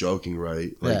 I'm just joking,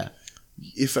 right? Like, yeah.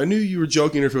 if I knew you were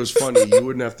joking or if it was funny, you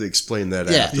wouldn't have to explain that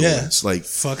Yeah. afterwards. Like,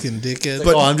 Fucking dickhead.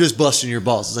 Like, I'm just busting your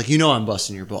balls. It's like I'm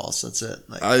busting your balls. That's it.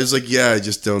 Like, I was like, yeah, I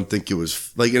just don't think it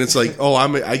was like, and it's like, oh,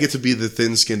 I get to be the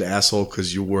thin-skinned asshole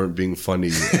because you weren't being funny.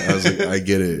 I was like, I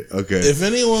get it. Okay. If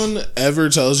anyone ever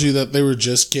tells you that they were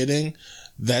just kidding,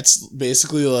 that's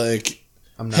basically like,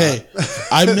 I'm not. hey,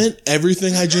 I meant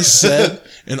everything I just said.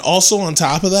 And also on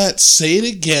top of that, say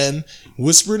it again,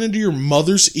 whisper it into your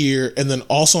mother's ear, and then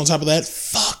also on top of that,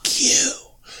 fuck you.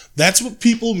 That's what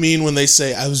people mean when they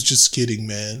say, I was just kidding,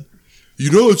 man.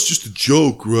 It's just a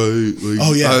joke, right? Like,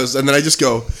 Oh, yeah. and then I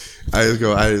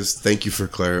just thank you for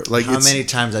clarifying. Like, How many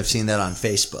times I've seen that on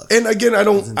Facebook? And again, I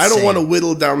don't insane. want to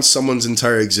whittle down someone's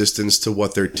entire existence to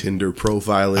what their Tinder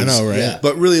profile is. I know, right? Yeah.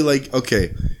 But really, like,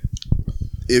 okay,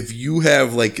 if you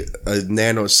have like a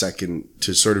nanosecond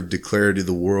to sort of declare to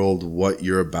the world what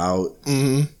you're about,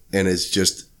 and it's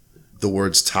just the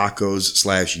words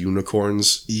tacos /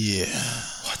 unicorns, Yeah.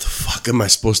 what the fuck am I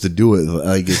supposed to do with it?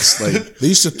 Like, it's like. They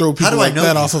used to throw people do I like know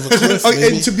that you? off of a cliff. Okay,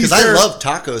 maybe. and to be Because I fair, love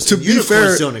tacos. to and be unicorns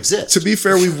fair, don't exist. To be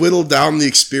fair, we've whittled down the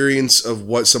experience of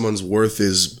what someone's worth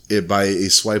is by a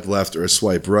swipe left or a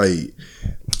swipe right.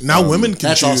 Now women can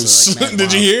that's also, choose. like, mad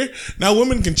Did you wild. hear? Now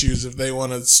women can choose if they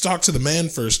want to talk to the man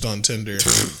first on Tinder.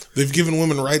 They've given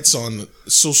women rights on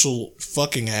social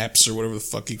fucking apps or whatever the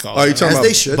fuck you call Are you it. talking As about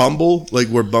they should. Bumble? Like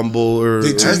where Bumble or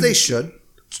They As they should.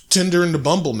 Tinder into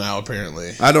Bumble now,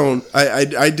 apparently.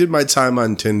 I did my time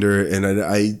on Tinder, and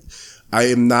I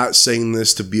am not saying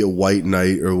this to be a white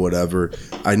knight or whatever.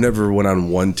 I never went on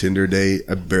one Tinder date.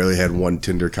 I barely had one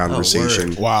Tinder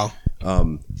conversation. Wow.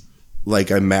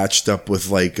 Like I matched up with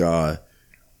like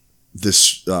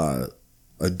this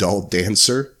adult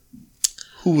dancer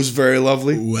who was very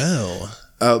lovely. Well.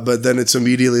 But then it's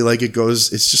immediately like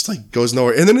it's just like goes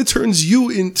nowhere. And then it turned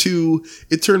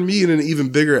me in an even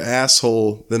bigger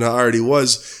asshole than I already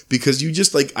was, because you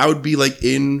just like, I would be like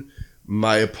in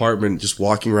my apartment just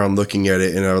walking around looking at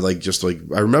it, and I would like, just like,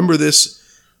 I remember this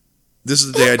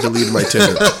is the day I deleted my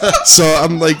Tinder. So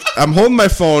I'm holding my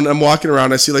phone, I'm walking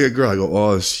around, I see like a girl, I go,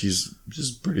 oh, she's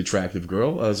She's a pretty attractive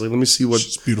girl. I was like, let me see what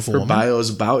She's a beautiful her woman. bio is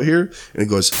about here. And it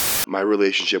goes, my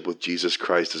relationship with Jesus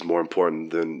Christ is more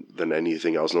important than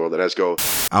anything else in the world. And I just go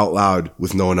out loud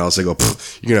with no one else. I go, you're going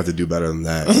to have to do better than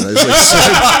that. And I was like,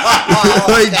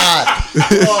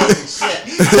 Holy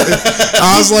shit.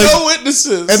 I was like, No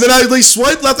witnesses. and then I like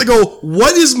swipe left. I go,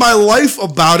 what is my life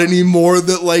about anymore?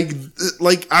 That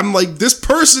like I'm like, this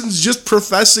person's just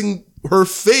professing her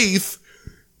faith.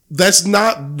 That's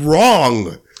not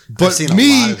wrong. But seen a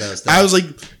me, lot of those, though. I was like,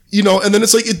 and then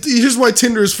it's like, here's why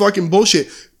Tinder is fucking bullshit.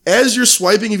 As you're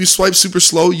swiping, if you swipe super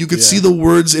slow, you could see the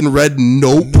words in red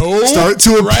 "nope" start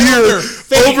to Right appear on their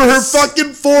face. over her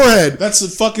fucking forehead. That's a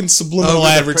fucking subliminal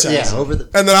advertising. Yeah, over the.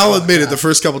 And then I'll admit it, the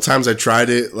first couple times I tried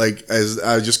it, like, as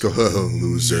I would just go, oh,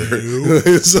 loser.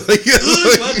 It's like,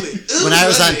 When I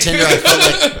was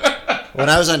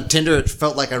on Tinder, it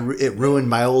felt like it ruined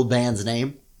my old band's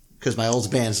name because my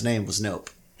old band's name was Nope.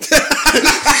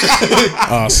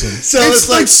 Awesome. so it's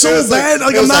like so bad.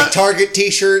 Like, it I'm was not. like Target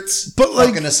T-shirts, But, like-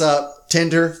 fucking us up.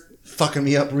 Tinder, fucking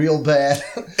me up real bad.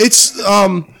 It's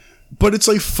but it's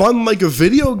like fun, like a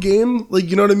video game. Like,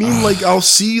 you know what I mean? Like, I'll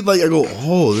see, like, I go,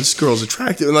 oh, this girl's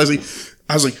attractive, and I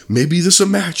was like, maybe this a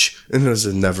match, and then I said,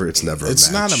 it's never. It's a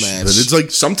match. not a match. But it's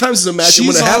like sometimes it's a match, and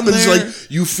when She's it on happens, there.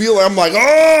 like you feel, I'm like,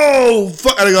 oh,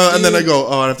 fuck, and I go, and then I go,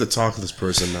 oh, I have to talk to this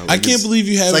person now. I Like, can't it's- believe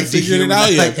you haven't Like figured it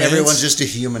out yet. Like Vance. everyone's just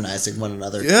dehumanizing one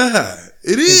another. Yeah,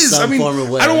 it is. some I mean, form of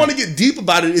way. I don't want to get deep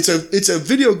about it. It's a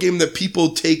video game that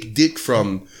people take dick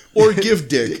from or give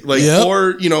dick, like, Yep.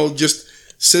 or just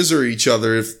scissor each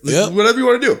other, if Yep. whatever you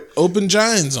want to do. Open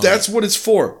Giants on That's what it's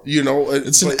for.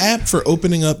 It's an app for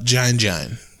opening up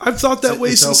Gine. I've thought that way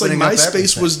It's since like opening up MySpace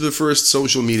everything. was the first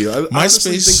social media. I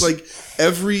honestly MySpace- think like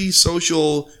every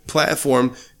social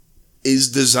platform is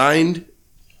designed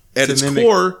at To its mimic-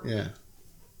 core, Yeah.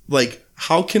 like,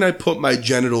 how can I put my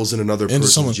genitals in another Into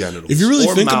person's someone. genitals? If you really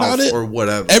or think mouth about it, or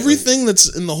whatever, Everything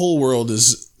that's in the whole world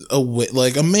is a way.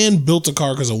 Like, a man built a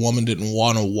car because a woman didn't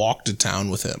want to walk to town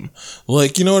with him.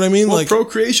 Like, you know what I mean? Well, Like,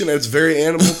 procreation at its very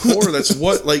animal core. That's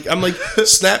what, like, I'm like,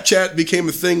 Snapchat became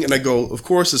a thing, and I go, of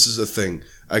course this is a thing.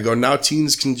 I go, now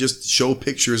teens can just show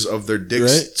pictures of their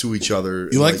dicks Right. to each other.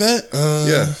 you like that?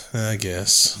 Yeah. I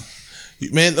guess.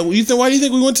 Man, why do you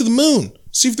think we went to the moon?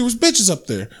 See if there was bitches up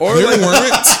there. Or there like-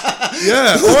 weren't.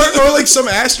 Yeah, or like some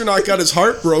astronaut got his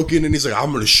heart broken, and he's like,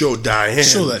 I'm gonna show Diane.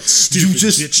 Show that stupid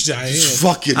bitch Diane.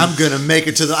 fucking. I'm gonna make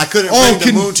it to the. I couldn't Oh,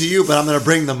 bring the moon to you, but I'm gonna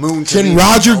bring the moon to Can me.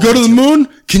 Roger go to the moon?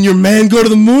 Can your man go to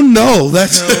the moon? No,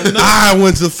 that's I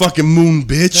went to the fucking moon,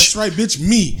 bitch. That's right, bitch.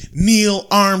 Me, Neil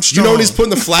Armstrong. You know when he's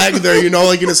putting the flag there,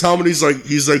 like in his helmet, he's like,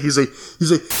 yeah,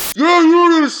 you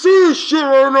don't even see this shit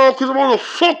right now because I'm on the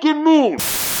fucking moon.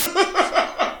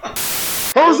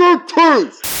 How's that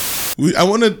taste? I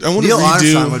want to Neil redo.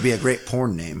 Armstrong would be a great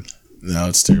porn name. No,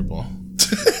 it's terrible.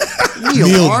 Neil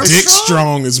Neil Dick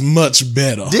Strong is much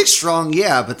better. Dick Strong,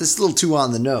 yeah, but this is a little too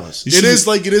on the nose. It is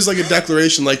like a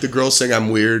declaration, like the girl saying I'm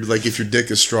weird. Like if your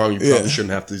dick is strong, you probably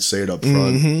shouldn't have to say it up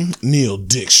front. Neil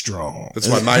Dick Strong. That's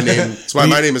why my name. That's why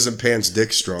my name isn't Pants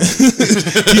Dick Strong.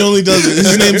 He only does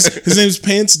his name's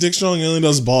Pants Dick Strong. He only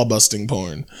does ball busting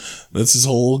porn. That's his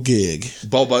whole gig.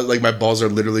 Like my balls are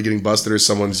literally getting busted, or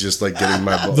someone's just like getting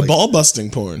my ball. The ball busting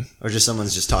porn. Or just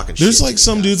someone's just talking There's shit. like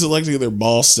some dudes that like to get their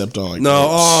balls stepped on. Like No,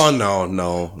 ropes. oh no.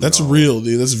 That's no. real,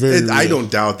 dude. That's very. Real. I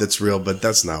don't doubt that's real, but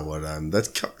that's not what I'm. That's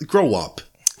grow up.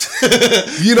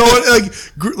 You know what?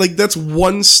 Like that's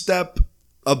one step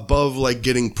above like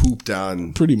getting pooped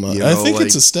on. Pretty much. You I know, think like,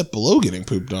 it's a step below getting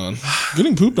pooped on.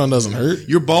 Getting pooped on doesn't hurt.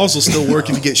 your balls will still work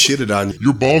if you get shitted on.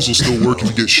 Your balls will still work if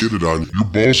you get shitted on. Your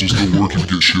balls will still work if you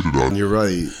get shitted on. You're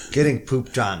right. Getting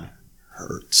pooped on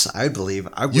hurts. I believe.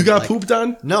 I would You got like, pooped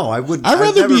on? No, I wouldn't. I'd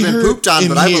rather I've never be been hurt pooped on, in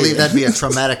but I here. believe that'd be a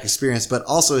traumatic experience. But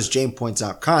also, as Jane points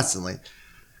out constantly,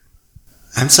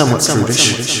 I'm somewhat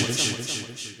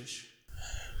prudish.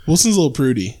 Wilson's a little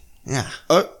prudy. Yeah.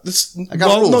 got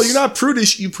No, rules. you're not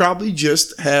prudish. You probably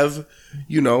just have,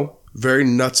 very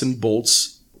nuts and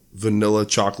bolts, vanilla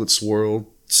chocolate swirl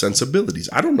sensibilities.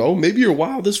 I don't know. Maybe you're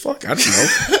wild as fuck. I don't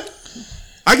know.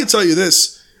 I can tell you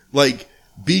this, like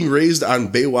being raised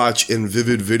on Baywatch and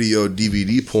Vivid Video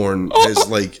DVD porn is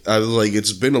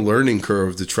it's been a learning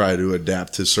curve to try to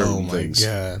adapt to certain things.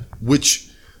 God. Which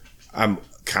I'm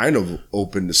kind of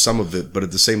open to some of it, but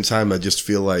at the same time, I just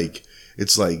feel like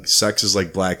it's like sex is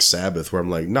like Black Sabbath, where I'm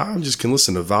like, nah, I just can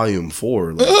listen to Volume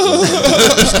 4. Like,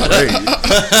 this is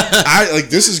great.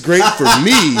 This is great for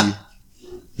me.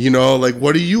 Like,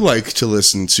 what do you like to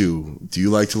listen to? Do you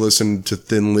like to listen to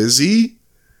Thin Lizzy?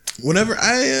 Whenever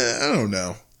I don't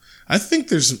know. I think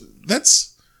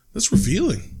that's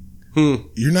revealing.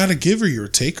 You're not a giver, you're a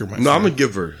taker, my friend. No, I'm a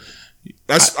giver.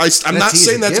 I'm not he's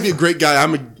saying a that to be a giver. great guy.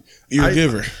 You're a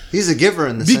giver. He's a giver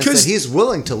in the sense Because that he's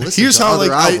willing to listen here's to how other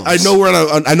like albums. I know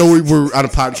we're on a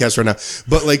podcast right now,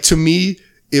 but like to me,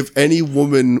 if any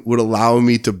woman would allow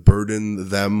me to burden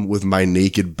them with my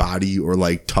naked body or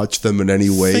like touch them in any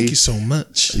way, Thank you so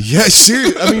much. yeah,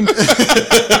 seriously. I mean,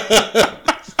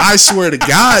 I swear to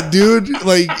God, dude.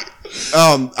 Like,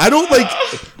 I don't like.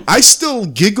 I still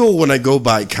giggle when I go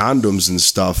buy condoms and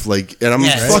stuff. Like, and I'm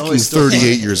Yeah, it's fucking always still 38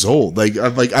 funny. years old. Like,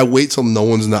 I wait till no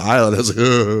one's in the aisle. And I was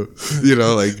like, you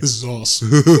know, like. This is awesome.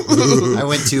 I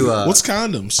went to What's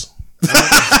condoms?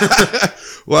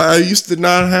 Well, I used to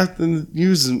not have to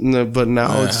use them, but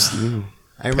now it's. I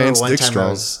remember Pants one dick time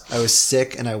strong. I was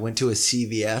sick and I went to a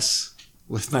CVS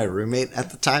with my roommate at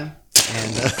the time,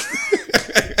 and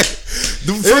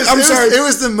it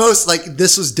was the most like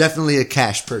this was definitely a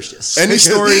cash purchase. Any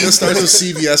story that starts with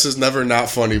CVS is never not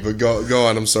funny, but go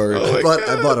on. I'm sorry. I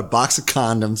bought a box of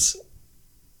condoms.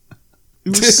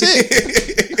 You were sick.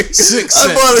 Sick.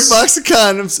 I bought a box of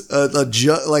condoms,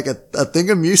 a thing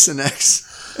of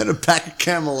Mucinex, and a pack of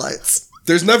Camel Lights.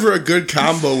 There's never a good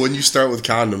combo when you start with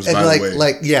condoms. And by the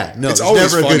way, it's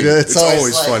always never a funny. good. It's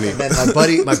always like- funny. And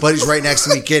then my buddy's right next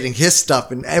to me getting his stuff,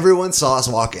 and everyone saw us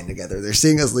walking together. They're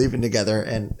seeing us leaving together,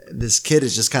 and this kid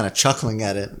is just kind of chuckling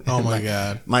at it. Oh And my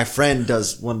God. My friend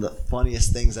does one of the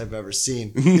funniest things I've ever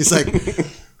seen. He's like,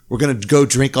 "We're gonna go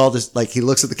drink all this." Like he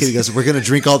looks at the kid, he goes, "We're gonna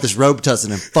drink all this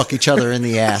Robitussin and fuck each other in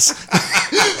the ass."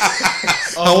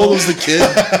 how old was the kid?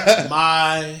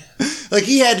 Like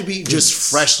he had to be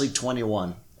just freshly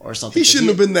 21 or something. He shouldn't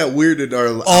have been that weirded.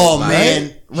 Oh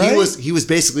man, Right? he was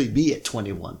basically me at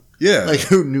 21. Yeah. Like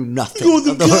who knew nothing. Go with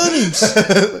the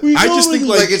condoms. I just think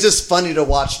like it's just funny to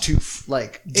watch two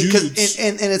like Dudes.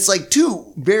 and it's like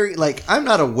two very like I'm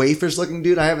not a wayfish looking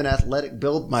dude. I have an athletic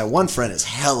build. My one friend is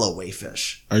hella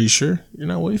wayfish. Are you sure you're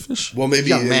not wayfish? Well, maybe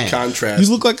Young in man. contrast,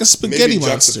 You look like a spaghetti maybe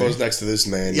monster. juxtaposed next to this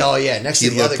man. Oh yeah, next He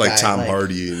to the other looked like guy, Tom like,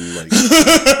 Hardy and like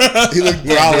he looked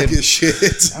brolic dude. as shit.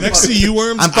 Next to you,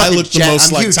 Worms, I'm I fucking look the most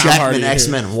I'm like Hugh Tom Jackman Hardy. here.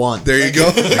 X-Men 1. There you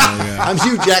go. I'm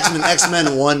Hugh Jackman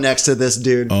X-Men 1 next to this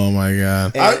dude. Oh my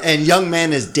God. And young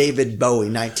man is David Bowie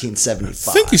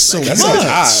 1975. Thank you so That much. sounds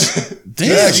hot. Damn.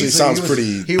 That actually He's- sounds he was-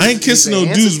 pretty. he was- I ain't kissing he's a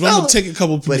no dudes, handsome but I'm gonna fella. take a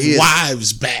couple But he is-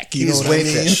 wives back. You know He's what I mean?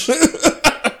 wayfish.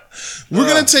 We're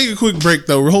gonna take a quick break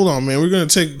though. Hold on, man. We're gonna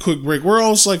take a quick break. We're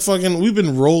almost like fucking. We've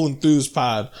been rolling through this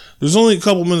pod. There's only a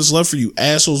couple minutes left for you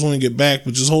assholes when we get back,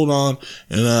 but just hold on,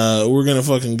 and we're gonna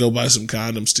fucking go buy some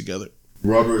condoms together.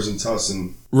 Rubbers and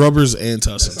tussin. Rubbers and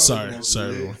tussin. Sorry,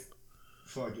 everyone.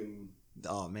 Fucking.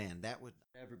 Oh man, that would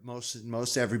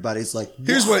most everybody's like.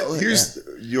 Here's "Whoa." what. Here's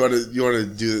you want to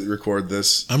do. Record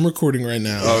this. I'm recording right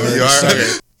now. Oh, you are? Sorry.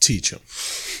 Okay. Teach him.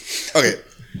 Okay.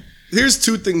 Here's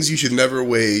two things you should never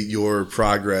weigh your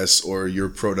progress or your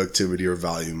productivity or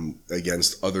volume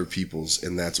against other people's,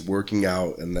 and that's working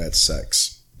out and that's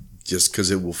sex. Just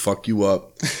because it will fuck you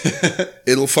up.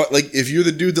 It'll fuck, like, if you're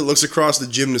the dude that looks across the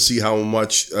gym to see how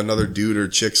much another dude or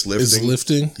chick's Is lifting,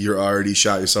 lifting? you're already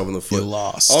shot yourself in the foot. You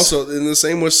lost. Also, in the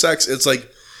same with sex, it's like,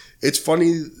 it's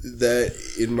funny that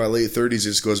in my late 30s, it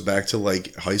just goes back to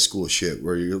like high school shit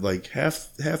where you're like,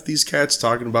 half these cats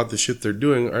talking about the shit they're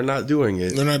doing are not doing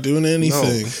it. They're not doing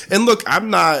anything. No. And look, I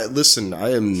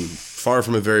am far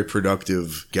from a very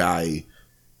productive guy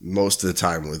most of the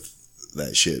time with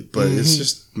that shit. But it's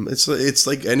just, it's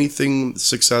like anything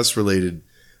success related.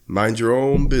 Mind your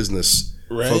own business.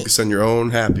 Right. Focus on your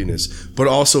own happiness. But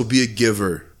also be a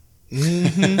giver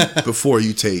before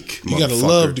you take. You gotta motherfucker.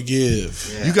 love to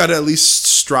give. You gotta at least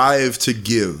strive to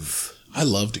give. I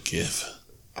love to give.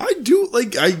 I do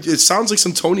it sounds like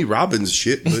some Tony Robbins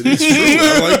shit, but it's true.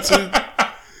 I like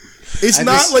to. It's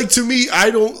not like, to me, I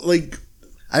don't like.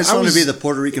 I just I want to was- be the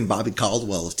Puerto Rican Bobby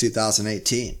Caldwell of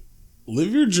 2018.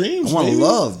 Live your dreams. I want to baby.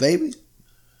 love, baby.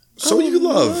 So you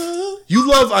love. You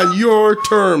love on your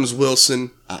terms,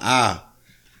 Wilson.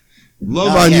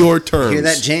 Love on your terms. Hear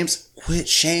that, James? Quit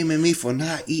shaming me for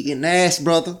not eating ass,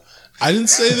 brother. I didn't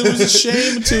say there was a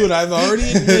shame to it. I've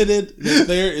already admitted that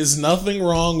there is nothing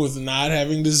wrong with not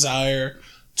having desire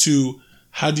to,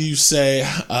 how do you say,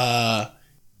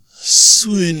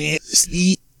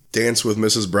 Dance with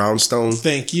Mrs. Brownstone.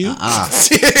 thank you.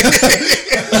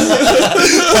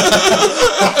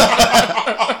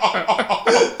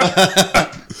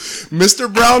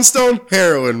 Mr. Brownstone,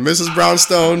 heroin. Mrs.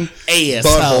 Brownstone,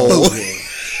 butthole.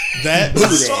 That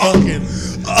is fucking.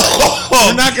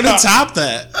 We're not gonna top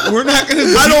that. We're not gonna.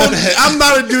 I'm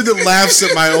not a dude that laughs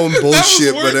at my own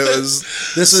bullshit, but it was.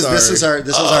 This was our Oh,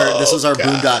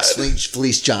 Boondocks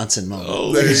Fleece Johnson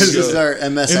moment. there you This is go. our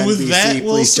And with MSNBC that, Fleece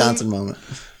Wilson, Johnson moment.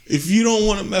 If you don't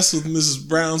want to mess with Mrs.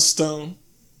 Brownstone,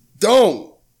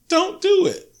 Don't. Don't do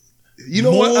it. You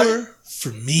know More what? for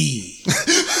me.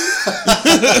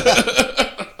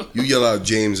 You yell out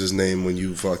James's name when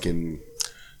you fucking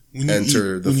When you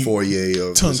enter eat- the when you foyer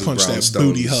of tongue Mrs. punch that Brownstone's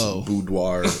booty hole.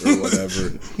 boudoir or whatever.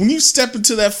 When you step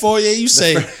into that foyer, you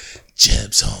say,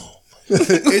 Jeb's home.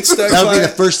 It's That would be the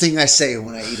first thing I say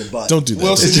when I eat a butt. Don't do that.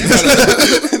 Wilson, you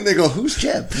gotta, And they go, "Who's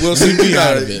Jeb?" Wilson, Be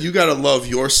out of it. you gotta love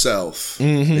yourself,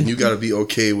 and you gotta be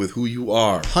okay with who you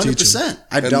are. 100%.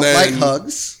 I And don't then- like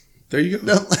hugs. There you go.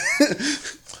 Don't-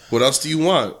 What else do you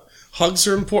want? Hugs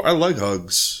are important. I like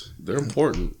hugs. They're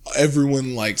important.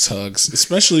 Everyone likes hugs,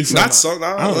 especially from Not so.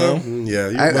 I don't know. Yeah,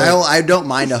 you're right. I don't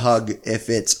mind a hug if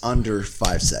it's under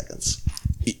 5 seconds.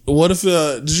 What if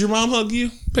did your mom hug you,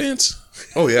 Pants?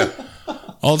 Oh yeah.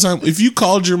 All the time. If you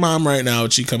called your mom right now,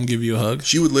 would she come give you a hug?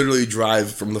 She would literally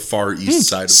drive from the far east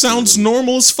side of Sounds Cleveland.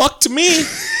 normal as fuck to me.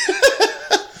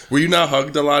 Were you not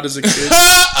hugged a lot as a kid?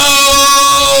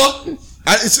 Uh-oh!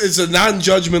 It's a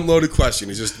non-judgment loaded question.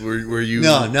 It's just were you?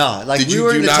 No. Like Did we you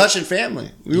were do in a not- touching family.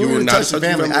 We You were were in a not a touching touching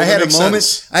family. family? I had That a makes moment.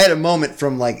 sense. I had a moment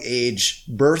from like age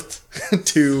birth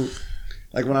to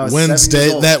like when I was Wednesday, 7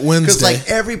 years old. that Wednesday. Because like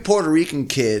every Puerto Rican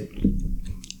kid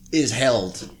is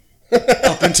held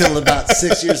up until about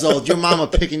 6 years old. Your mama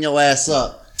picking your ass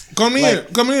up. Come here,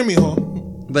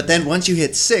 mijo. But then once you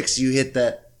hit 6, you hit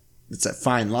that. It's that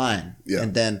fine line. Yeah.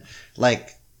 And then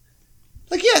like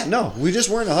yeah, no, we just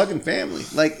weren't a hugging family.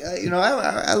 Like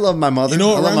I love my mother. You know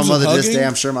what I love my rhymes with mother to this hugging? day.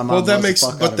 I'm sure my mom. Well, that loves the makes,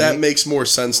 fuck out but of that me. makes more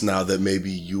sense now that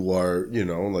maybe you are,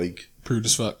 like. Prude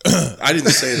as fuck. I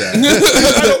didn't say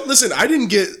that. Listen, I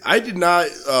did not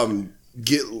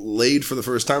get laid for the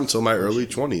first time until my early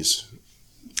 20s.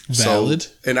 Valid. So,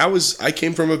 and I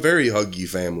came from a very huggy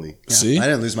family. Yeah, See? I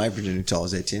didn't lose my virginity until I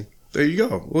was 18. There you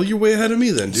go. Well, you're way ahead of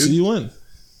me then, dude. See you win.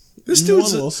 This You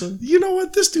dude's, won, Wilson. you know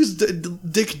what? This dude's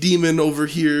Dick Demon over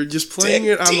here, just playing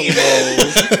it on the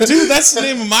low. Dude, that's the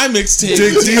name of my mixtape.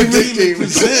 Dick Demon.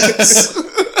 Presents.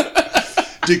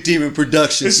 Dick Demon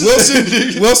Productions.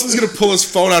 Wilson's gonna pull his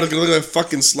phone out. It's gonna look like a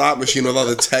fucking slot machine with all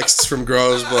the texts from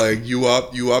girls, like you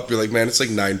up. You're like, man, it's like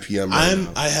 9 p.m. Right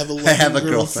now. I have a loving have a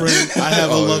girlfriend. girlfriend. I have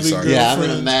a Oh, loving sorry. girlfriend. Yeah,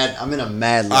 I'm in a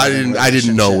mad. I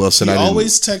didn't know, Wilson. He I didn't.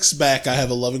 always texts back, I have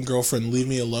a loving girlfriend. Leave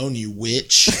me alone, you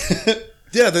witch.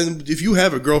 Yeah, then if you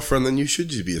have a girlfriend, then you should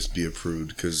just be a prude,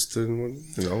 because then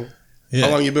Yeah.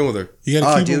 how long you been with her? You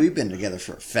gotta Oh, keep dude, him. we've been together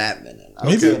for a fat minute. I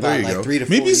Maybe- would say there about you like go. 3 to 4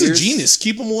 Maybe he's years. a genius.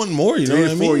 Keep him wanting more. You know 3 what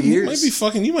to I mean? 4 You years. might be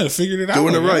fucking. You might have figured it out.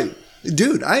 Doing it by now. right.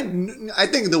 Dude, I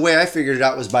think the way I figured it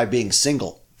out was by being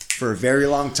single for a very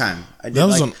long time. I did That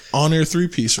was an on-air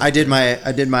 3-piece. Right?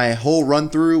 I did my whole run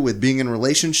through with being in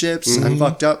relationships. I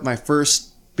fucked up my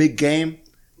first big game.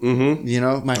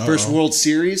 Mm-hmm. My first World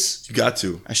Series. You got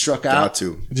to. I struck Got out.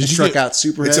 to. Did I you struck get- out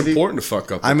super It's heavy. important to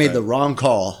fuck up. I with made that. the wrong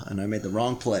call and I made the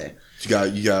wrong play. You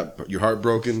got your heart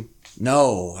broken.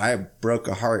 No, I broke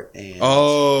a heart and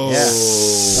Oh. yeah,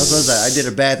 that was that. I did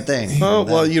a bad thing. Oh,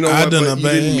 well, you know I what? done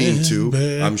But a you didn't mean to.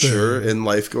 bad I'm sure, thing. and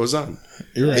life goes on.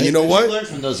 You're right. And you know You what? learn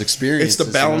from those experiences. It's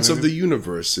the balance you know of what the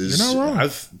universe. Is You're not wrong.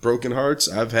 I've broken hearts.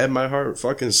 I've had my heart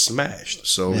fucking smashed.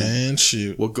 So Man,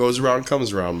 shoot. what goes around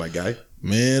comes around, my guy.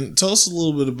 Man, tell us a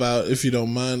little bit about, if you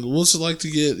don't mind, what's it like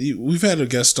to get... We've had a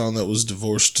guest on that was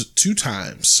divorced 2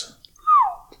 times.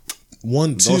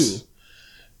 1, 2.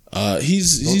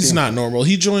 He's not normal.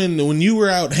 He joined when you were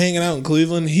out hanging out in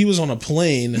Cleveland. He was on a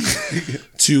plane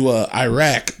to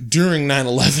Iraq during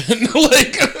 9/11.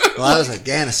 Like, Well, that was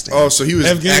Afghanistan. Oh, so he was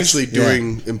Afghanistan- actually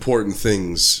doing important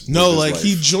things. no, with his like life.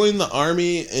 he joined the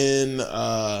army in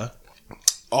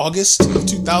August of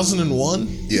 2001.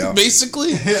 Yeah.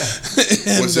 basically.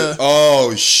 And, Was it?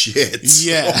 Oh shit!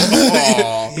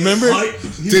 yeah. Remember?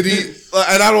 Did he?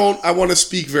 And I want to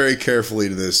speak very carefully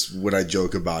to this when I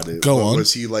joke about it. Go But on.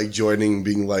 Was he like joining,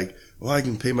 being like, "Well, I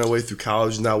can pay my way through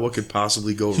college now. What could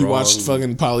possibly go He wrong?" watched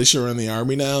fucking Pauly Shore in the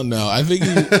army now. No, I think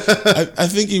I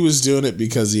think he was doing it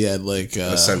because he had like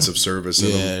a sense of service.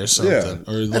 in him. yeah, or something.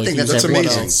 Yeah. Or like think he was that's someone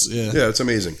amazing. else. Yeah. Yeah, it's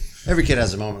amazing. Every kid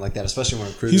has a moment like that, especially when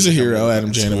a He's a hero,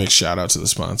 Adam Janovic. Shout out to the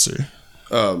sponsor.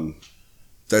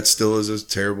 That still is a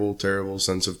terrible, terrible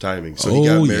sense of timing. So Oh, he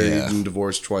got married yeah. and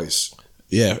divorced twice.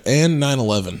 Yeah, and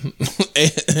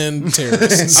 9/11 and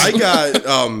terrorists.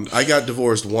 I got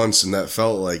divorced once, and that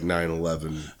felt like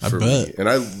 9/11 for me. bet. And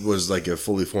I was like a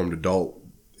fully formed adult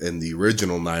in the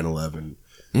original 9/11.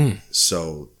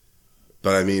 So,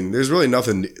 but I mean, there's really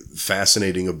nothing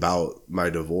fascinating about my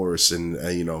divorce, and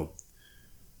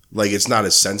like it's not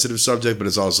a sensitive subject, but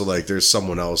it's also like there's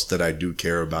someone else that I do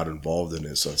care about involved in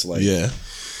it. So it's like, yeah.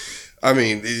 I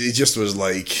mean, it just was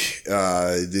like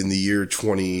in the year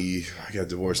 20. I got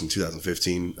divorced in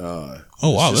 2015. Oh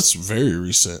wow, that's very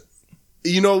recent.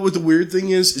 You know what the weird thing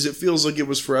is it feels like it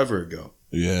was forever ago.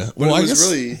 Yeah. But Well, it I was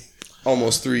guess really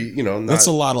almost 3, that's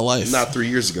a lot of life. not 3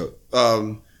 years ago.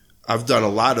 I've done a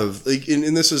lot of, like,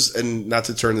 and this is, and not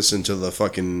to turn this into the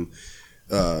fucking,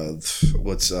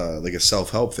 like a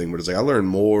self-help thing, but it's like, I learned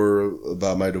more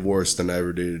about my divorce than I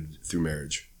ever did through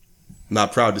marriage.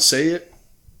 Not proud to say it.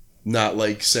 Not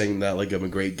like saying that like I'm a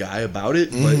great guy about it,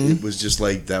 but it was just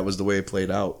like, that was the way it played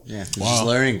out. Yeah, it's Wow. just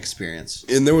learning experience.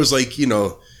 And there was like,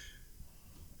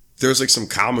 there was like some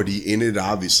comedy in it,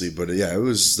 obviously, but yeah,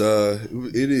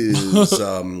 it is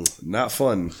not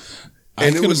fun.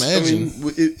 And I could imagine. I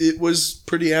mean, it was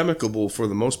pretty amicable for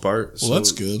the most part. Well,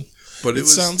 that's good. But It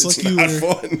sounds it's like you not were-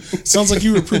 fun. Sounds like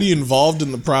you were pretty involved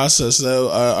in the process,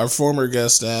 though. Our former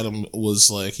guest, Adam,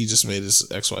 was like, he just made his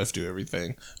ex-wife do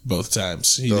everything both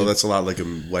times. He No, did- that's a lot like a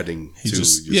wedding, too.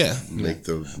 just- You yeah. Make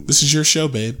the... This is your show,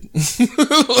 babe.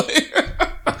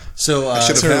 So, I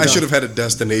should have had a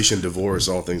destination divorce,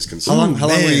 all things considered. how long were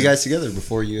man. you guys together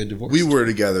before you had divorced? We were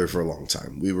together for a long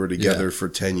time. We were together Yeah. for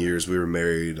 10 years. We were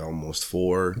married almost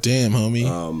 4. Damn,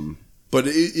 homie. But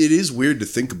it is weird to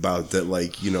think about that,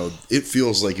 like, it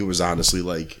feels like it was honestly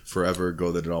like forever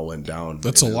ago that it all went down.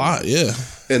 That's a lot, yeah.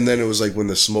 And then it was like when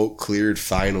the smoke cleared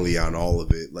finally on all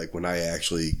of it, like when I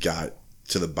actually got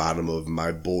to the bottom of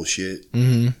my bullshit,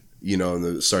 and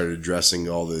then started addressing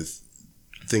all the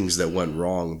things that went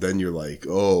wrong, then you're like,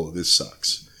 oh, this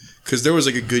sucks. Because there was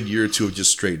like a good year or two of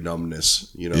just straight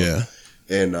numbness, Yeah.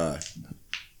 And, then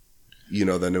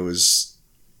it was...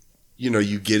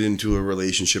 you get into a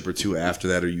relationship or two after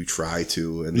that, or you try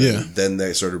to, and then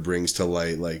that sort of brings to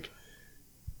light, like,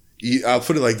 I'll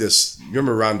put it like this. You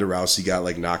remember Ronda Rousey got,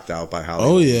 like, knocked out by Holly?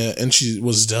 Oh, yeah, and she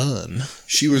was done.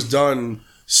 She was done,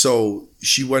 so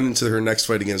she went into her next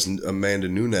fight against Amanda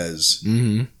Nunes,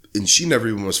 and she never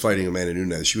even was fighting Amanda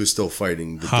Nunes. She was still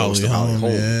fighting the ghost of Holly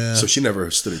Holm, yeah. so she never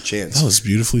stood a chance. That was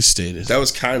beautifully stated. That was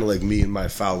kind of like me and my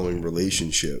following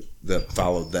relationship that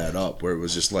followed that up, where it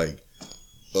was just like,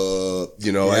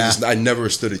 I never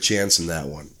stood a chance in that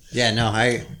one. Yeah, no,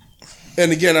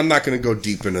 And again, I'm not going to go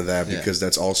deep into that because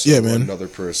that's also man. another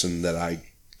person that I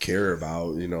care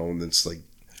about, and it's like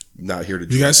not here to.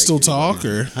 You guys drag still anybody. talk,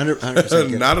 or?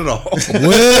 100%. Not at all.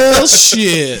 Well,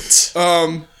 shit.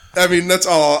 I mean, that's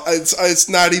all. It's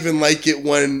not even like it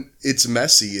when it's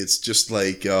messy. It's just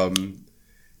like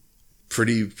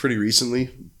pretty recently,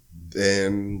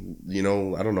 and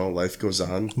I don't know. Life goes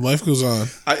on. Life goes on.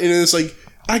 And it's like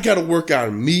I got to work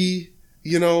on me.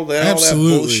 All that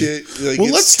Absolutely. bullshit. Like, Well,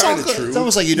 it's let's kind talk- of true. It's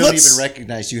almost like you don't Let's- even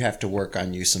recognize you have to work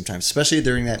on you sometimes, especially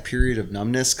during that period of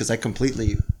numbness, because I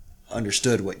completely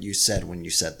understood what you said when you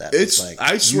said that. It's- like,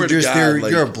 I swear you to just, God, you're,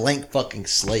 like- you're a blank fucking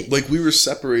slate. Like, we were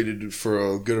separated for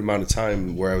a good amount of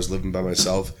time where I was living by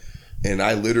myself, and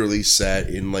I literally sat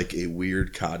in like a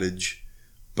weird cottage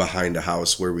behind a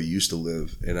house where we used to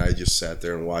live, and I just sat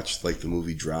there and watched like the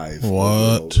movie Drive over and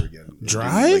What? over again. And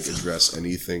Drive? didn't, like, address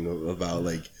anything about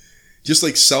like just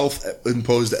like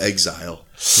self-imposed exile.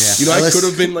 Yeah. I could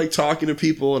have been like talking to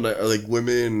people and like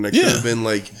women, and I could have been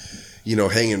like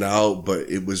hanging out, but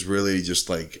it was really just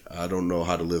like, I don't know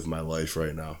how to live my life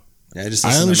right now. Yeah, I just I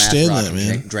listened understand to Matt Rock that,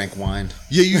 and man. Drank wine.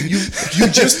 Yeah, you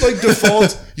just like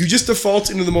default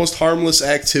into the most harmless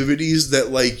activities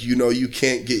that like you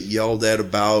can't get yelled at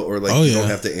about or like Oh, you yeah. don't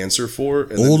have to answer for.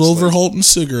 And then Old it's like- Overholt and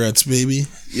cigarettes, baby.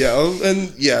 yeah,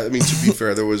 and yeah, I mean, to be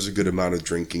fair, there was a good amount of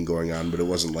drinking going on, but it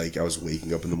wasn't like I was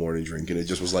waking up in the morning drinking. It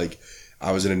just was like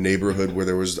I was in a neighborhood where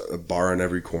there was a bar on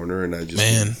every corner, and I just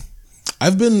Man,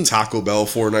 I've been Taco Bell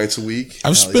 4 nights a week.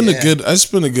 I've spent yeah. I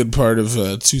spent a good part of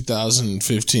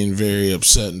 2015 very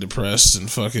upset and depressed and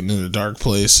fucking in a dark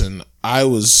place, and I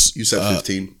was You said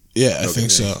 15. yeah, I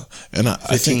think so, and I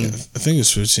think it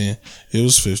was 15. It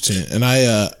was 15, and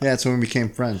Yeah, that's when we became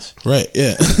friends. right,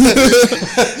 yeah,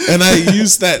 and I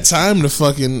used that time to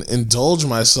fucking indulge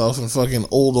myself in fucking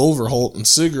Old Overholt and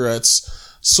cigarettes.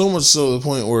 So much so to the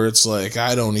point where it's like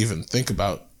I don't even think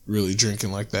about really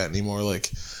drinking like that anymore.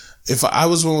 Like, if I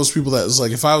was one of those people that was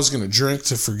like, if I was gonna drink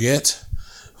to forget,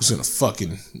 I was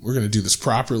gonna we're gonna do this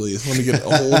properly. Let me get a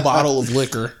whole bottle of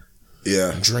liquor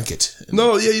Yeah. and drink it.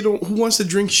 No, yeah, you don't. Who wants to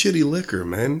drink shitty liquor,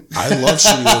 man? I love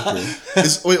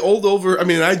shitty liquor. Old Over. I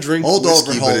mean, I drink Old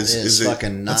whiskey, Overholt but is it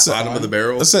fucking not bottom of the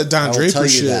barrel? That's that I Don will Draper tell you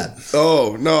shit. that.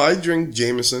 Oh no, I drink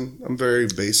Jameson. I'm very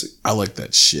basic. I like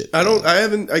that shit.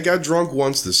 I got drunk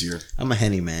once this year, I'm a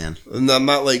Henny man. and I'm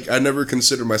not like I never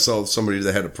considered myself somebody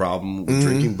that had a problem with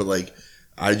drinking, but like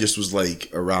I just was like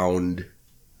around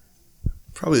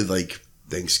probably like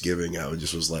Thanksgiving, I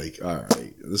just was like, all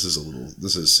right, this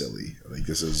is silly. Like,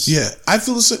 this is. Yeah, I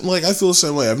feel the same. Like, I feel the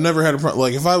same way. I've never had a problem.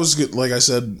 Like, if I was like I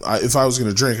said, if I was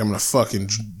gonna drink, I'm gonna fucking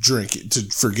drink it to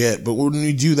forget. But when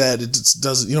you do that, it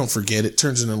doesn't. You don't forget. It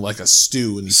turns into like a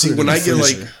stew. And you See, put it when in I the get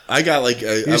freezer. like, I got like,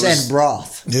 You're saying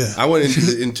broth. yeah, I went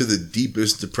into the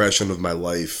deepest depression of my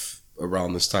life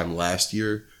around this time last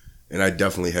year, and I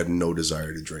definitely had no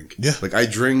desire to drink. Yeah. Like, I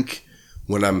drink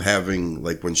when I'm having,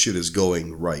 like, when shit is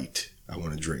going right, I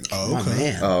want to drink. oh, Oh,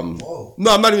 okay. man.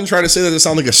 No, I'm not even trying to say that to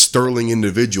sound like a sterling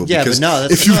individual. Yeah, because but no,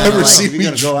 that's if you've not ever like, seen if me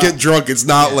you're gonna go get out. drunk, it's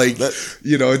not like,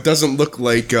 it doesn't look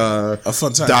like A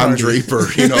fun time Don party. Draper,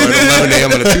 at 11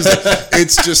 a.m. on a Tuesday.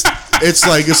 It's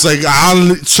like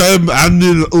I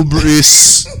need an Uber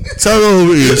Eats. Tell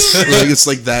Uber Eats. Like, it's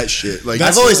like that shit. Like,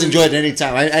 I've always enjoyed it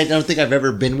anytime. I don't think I've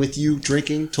ever been with you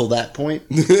drinking till that point.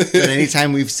 But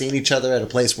anytime we've seen each other at a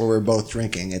place where we're both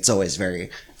drinking, it's always very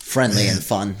friendly and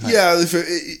fun. yeah,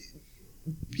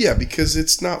 yeah, because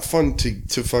it's not fun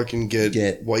to fucking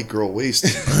get white girl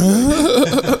wasted.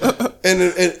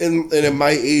 and at my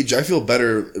age, I feel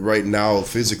better right now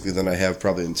physically than I have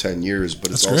probably in 10 years.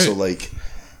 But it's That's also great. like,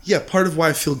 yeah, part of why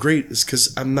I feel great is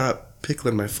because I'm not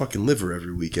pickling my fucking liver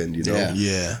every weekend, you know? Yeah.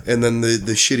 Yeah. And then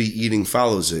the shitty eating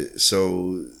follows it.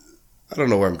 So I don't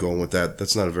know where I'm going with that.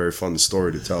 That's not a very fun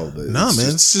story to tell. But Nah, it's man,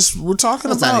 just- it's just we're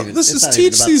talking It's not about. even- This it's is not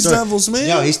even teach about these the story. devils, man.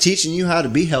 No, he's teaching you how to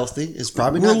be healthy. It's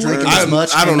probably not We're drinking learning. as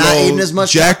much. I don't and not know. eating as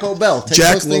much Jack- Taco Bell. Take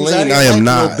Jack those things out of LaLanne, your I am life a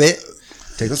not. little bit.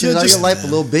 Take those things out of your life a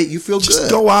little bit. You feel Just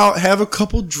good. go out, have a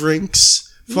couple drinks,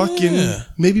 fucking Yeah.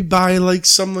 maybe buy like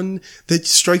someone that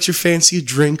strikes your fancy a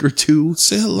drink or two.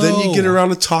 Say hello. Then you get around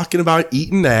to talking about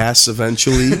eating ass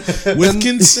eventually. with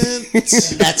consent.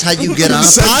 That's how you get on a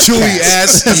Essentially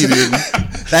podcast. ass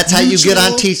eating. That's how you get on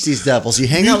Mutual- Teach These Devils. You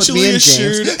hang out with me Mutually and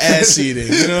assured James. ass eating.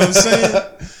 You know what I'm saying?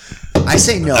 I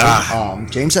say no.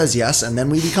 James says yes, and then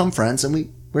we become friends, and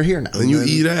we're here now. Then you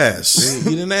eat ass.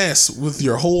 Eat an ass with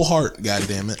your whole heart. God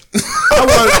damn it. I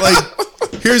want,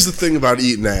 like, here's the thing about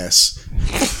eating ass.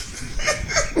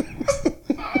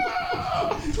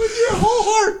 your whole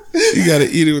heart. You gotta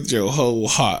eat it with your whole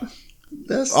heart.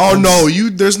 That's Oh no,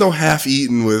 there's no half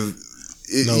eating with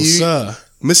No, sir.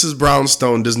 Mrs.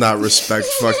 Brownstone does not respect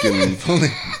fucking.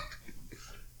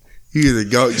 You either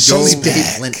go only Dave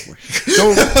Flint.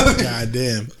 don't. God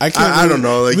damn. I I don't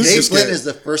know. Like, Mrs. Dave just Flint get- is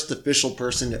the first official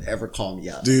person to ever call me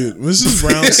out. Dude, Mrs.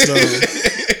 Brownstone.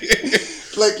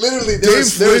 Like literally, Dave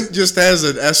Flint just has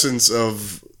an essence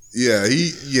of yeah.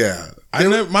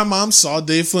 My mom saw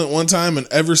Dave Flint one time, and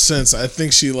ever since, I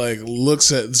think she looks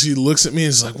at me and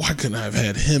is like, "Why couldn't I have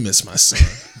had him as my son?"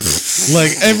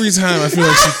 Like every time, I feel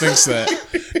like she thinks that.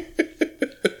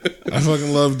 I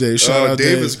fucking love Dave. Shout out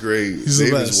Dave Dave. is great. He's the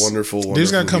Dave best. is wonderful.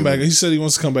 Dave's got to come back. human. He said he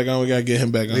wants to come back on. We got to get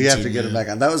him back on. We have too, to get him man.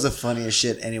 back on. That was the funniest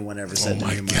shit anyone ever said Oh to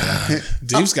my me. in God. life.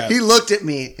 Dave's got. He looked at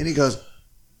me and he goes,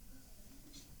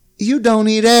 "You don't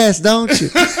eat ass, don't you?"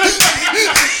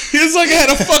 He's like had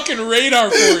a fucking radar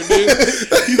for it,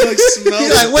 dude. He like smells.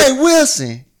 He's like, "Wait,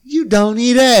 Wilson, you don't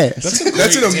eat ass." That's an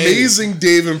Great Dave. amazing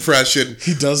Dave impression.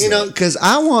 He does. You know, because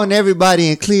I want everybody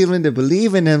in Cleveland to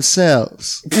believe in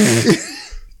themselves.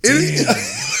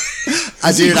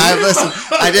 I did.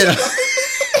 I did.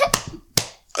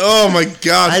 Oh my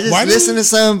god! I just Why do listen to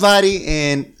somebody,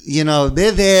 and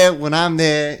they're there when I'm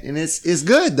there, and it's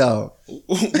good though.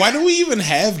 Why do we even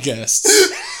have guests?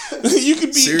 You could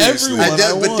be Seriously.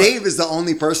 everyone. But Dave is the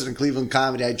only person in Cleveland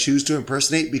comedy I choose to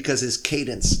impersonate because his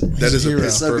cadence. That is a hero.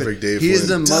 So good. perfect Dave. He's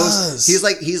the Flint. most.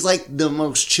 He's like the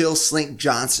most chill Slink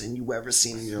Johnson you ever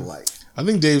seen in your life. I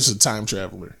think Dave's a time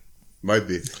traveler. Might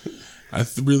be. I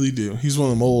really do. He's one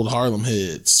of them old Harlem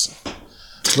heads.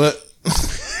 But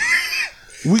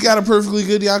we got a perfectly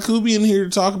good Yakubi in here to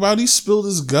talk about. He spilled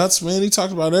his guts, man. He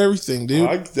talked about everything, dude.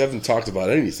 I haven't talked about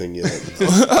anything yet.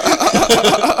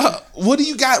 What do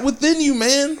you got within you,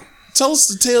 man? Tell us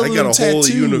the tale I of got them a whole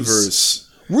tattoos. universe.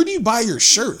 Where do you buy your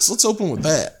shirts? Let's open with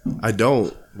that. I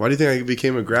don't. Why do you think I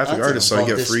became a graphic artist so I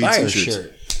get free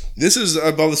t-shirts? This is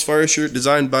above this fire shirt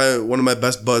designed by one of my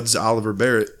best buds, Oliver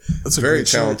Barrett. That's a very great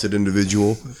shirt. talented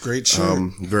individual. Great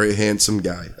shirt. Very handsome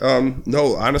guy.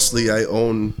 No, honestly,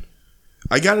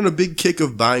 I got in a big kick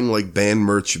of buying like band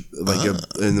merch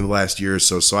in the last year or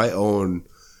so. So I own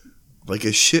like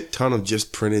a shit ton of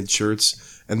just printed shirts.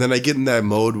 And then I get in that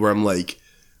mode where I'm like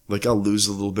I'll lose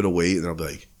a little bit of weight and I'll be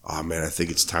like, oh man, I think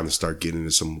it's time to start getting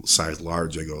into some size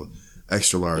large. I go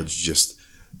extra large,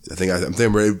 I'm thinking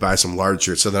I'm ready to buy some large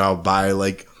shirts. So then I'll buy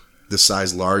like the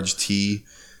size large tee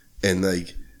and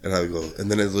I'll go, and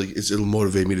then it'll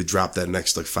motivate me to drop that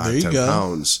next like 5-10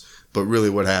 pounds. But really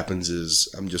what happens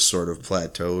is I'm just sort of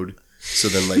plateaued. So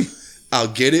then like I'll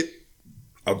get it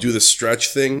I'll do the stretch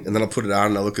thing, and then I'll put it on,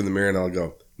 and I'll look in the mirror, and I'll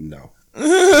go, no.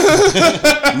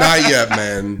 Not yet,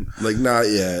 man. Like, not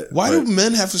yet. Why do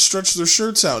men have to stretch their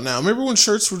shirts out now? Remember when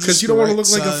shirts were just Because you don't want to look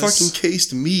size? like a fucking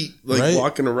cased meat, like Right?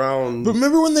 walking around. But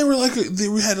remember when they were like they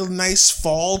had a nice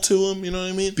fall to them? You know what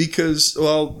I mean? Because,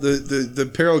 well, the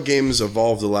apparel games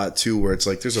evolved a lot too, where it's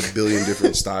like there's a billion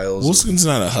different styles. Wilson's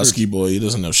not a husky boy. He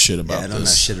doesn't know shit about I don't know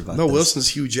this. shit about No, this. Wilson's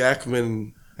Hugh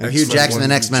Jackman. I'm Hugh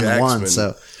Jackman, X-Men 1,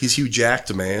 so he's Hugh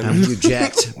Jacked, man. I'm Hugh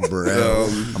Jacked, bro.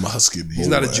 I'm a husky boy. He's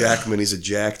not a Jackman, he's a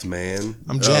jacked man.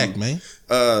 I'm Jack, man.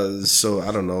 So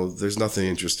I don't know. There's nothing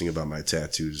interesting about my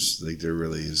tattoos. Like there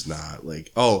really is not.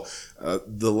 Like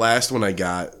the last one I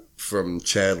got from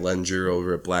Chad Lenger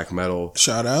over at Black Metal.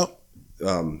 Shout out.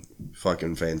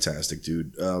 Fucking fantastic,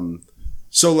 dude.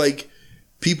 So like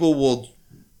people will.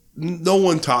 No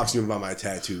one talks to me about my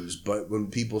tattoos, but when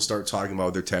people start talking about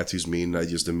what their tattoos mean, I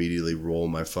just immediately roll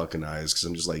my fucking eyes because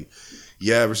I'm just like,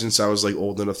 yeah. Ever since I was like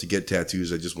old enough to get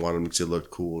tattoos, I just wanted them to look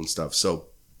cool and stuff. So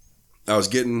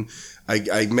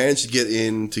I managed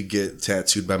to get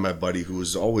tattooed by my buddy who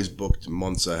was always booked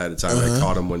months ahead of time. I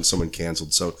caught him when someone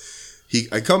canceled. So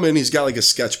I come in, he's got like a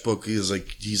sketchbook. He's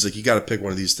like, you got to pick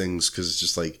one of these things because it's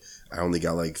just like I only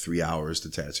got like 3 hours to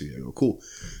tattoo you. I go, cool.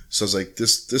 So I was like,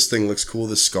 this thing looks cool.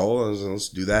 This skull. I was like, let's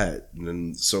do that. And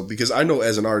then so because I know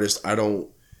as an artist,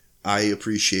 I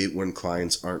appreciate when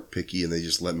clients aren't picky and they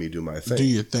just let me do my thing. Do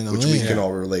your thing on which there. we can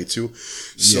all relate to.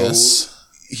 So Yes.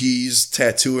 he's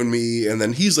tattooing me, and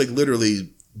then he's like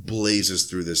literally blazes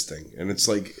through this thing, and it's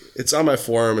like it's on my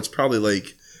forearm. It's probably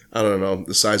like I don't know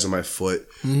the size of my foot,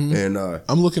 and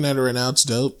I'm looking at it right now. It's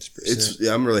dope.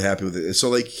 I'm really happy with it. So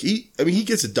like he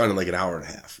gets it done in like an hour and a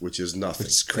half, which is nothing.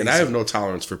 And I have no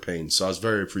tolerance for pain, so I was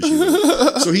very appreciative.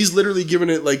 So he's literally giving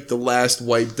it like the last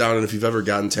wipe down, and if you've ever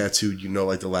gotten tattooed, you know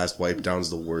like the last wipe down is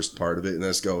the worst part of it. And I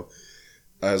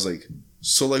was like,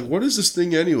 so like what is this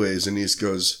thing anyways? And he just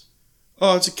goes,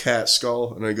 oh, it's a cat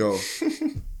skull. And I go,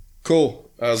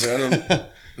 cool. I was like, I don't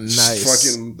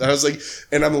Nice. I was like,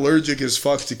 and I'm allergic as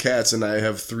fuck to cats, and I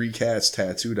have 3 cats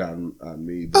tattooed on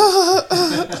me. But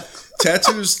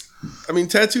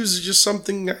tattoos is just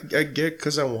something I get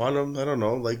because I want them. I don't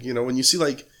know. Like, you know, when you see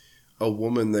like a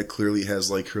woman that clearly has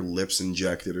like her lips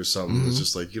injected or something, it's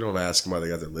just like, you don't ask them why they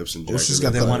got their lips injected. she's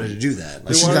got They wanted to do that.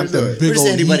 Like, She's wanted got to do the it. big or just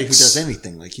old anybody who yeeks. does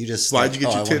anything. Like you just. Why'd like, you get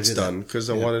oh, I your wanna tits do that. done? Because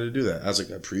I wanted to do that. I was like,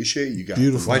 I appreciate you got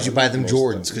Beautiful. Why'd you buy them Most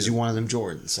Jordans? stuff. Because you wanted them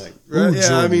Jordans. Like, Right, Ooh,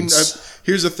 yeah, I mean, Jordans.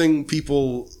 here's the thing: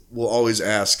 people will always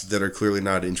ask that are clearly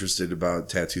not interested about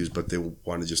tattoos, but they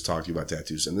want to just talk to you about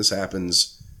tattoos. And this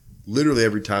happens literally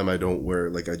every time I don't wear,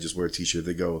 like, I just wear a t-shirt.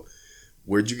 They go,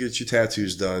 "Where'd you get your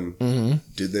tattoos done? Mm-hmm.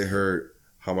 Did they hurt?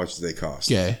 How much did they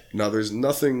cost?" Okay. Now, there's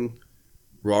nothing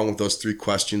wrong with those 3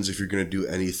 questions if you're going to do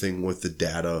anything with the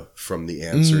data from the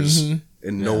answers. Mm-hmm.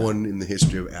 And no one in the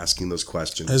history of asking those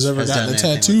questions Has ever Has gotten done a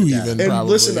anything tattoo with that. even, and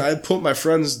probably. listen, I put my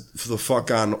friends for the fuck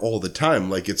on all the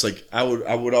time. Like it's like I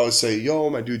would always say,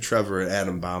 "Yo, my dude Trevor at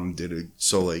Atom Bomb did it."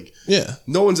 So like, Yeah.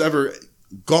 no one's ever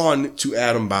gone to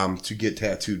Atom Bomb to get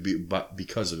tattooed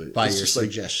because of it. by It's your just like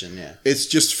suggestion, yeah. it's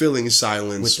just filling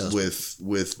silence With those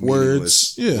with Words,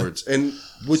 meaningless yeah. words, and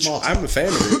which Small I'm a fan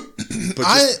of it. But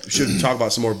just should talk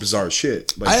about some more bizarre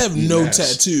shit. Like I have no mass.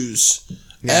 tattoos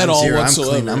Yeah, at I'm all zero.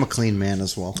 whatsoever. I'm a clean man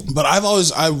as well. But I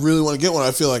really want to get one.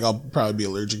 I feel like I'll probably be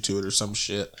allergic to it or some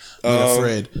shit. I'm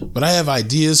afraid. But I have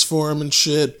ideas for them and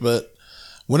shit. But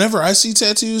whenever I see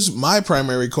tattoos, my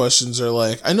primary questions are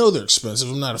like, I know they're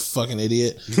expensive. I'm not a fucking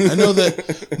idiot. I know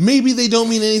that maybe they don't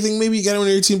mean anything. Maybe you got them on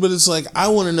your team, but it's like, I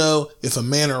want to know if a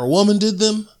man or a woman did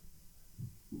them.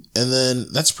 And then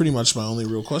that's pretty much my only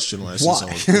real question when I see Why?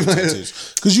 someone with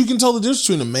tattoos. Because you can tell the difference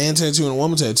between a man tattoo and a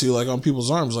woman tattoo, like on people's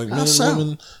arms. Like men and so?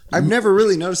 women. I've never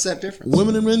really noticed that difference.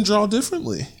 Women and men draw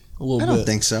differently a little I bit. don't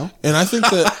think so. And I think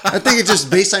that I think it's just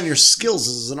based on your skills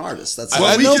as an artist. That's I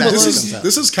Well, know, but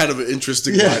this is kind of an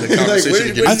interesting Yeah, line of like, conversation where to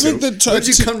did- get I into. think that How'd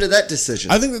you come to that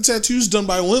decision? I think the tattoos done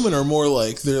by women are more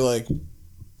like they're like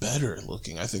better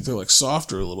looking. I think they're like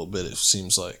softer a little bit. It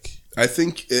seems like. I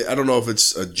think I don't know if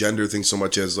it's a gender thing so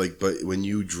much as like, but when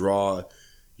you draw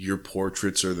your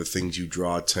portraits or the things you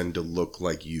draw tend to look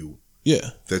like you. Yeah,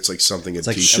 That's like something it's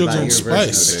like teaches. sugar about and your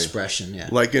version spice. of expression. Yeah,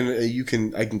 Like,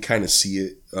 and I can kind of see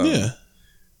it. yeah.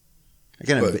 I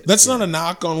can but That's not a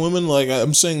knock on women. Like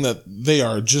I'm saying that they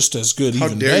are just as good, How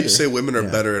even dare better. you say women are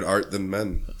better at art than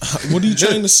men? What are you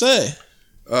trying to say?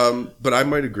 But I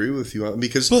might agree with you on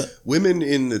because But- women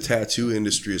in the tattoo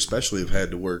industry, especially, have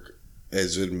had to work,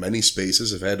 as in many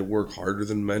spaces, have had to work harder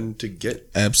than men to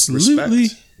get Absolutely.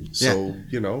 respect. So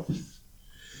you know,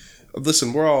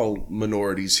 listen, we're all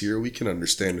minorities here. We can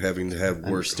understand having to have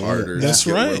worked Understand it. harder. to That's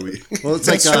get right. where we- well, it's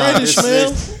That's like right, it's-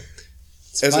 Ishmael.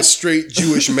 As a straight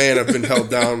Jewish man, I've been held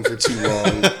down for too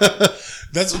long.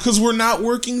 That's because we're not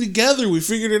working together. We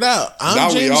figured it out. I'm Now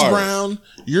we James are. Brown.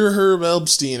 You're Herb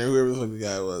Epstein or whoever the fuck the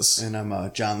guy was. And I'm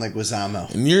John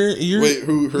Leguizamo. And you're Wait,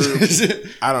 who?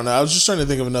 I don't know. I was just trying to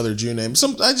think of another Jew name.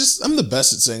 I'm the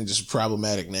best at saying just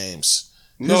problematic names.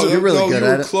 No, You're really good you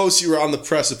were at it. close. You were on the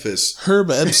precipice. Herb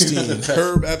Epstein.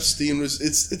 Herb Epstein was.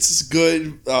 It's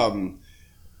good.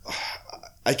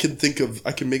 I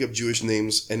can make up Jewish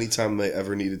names anytime I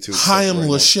ever needed to. except Chaim right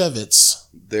now. Leshevitz.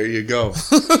 There you go.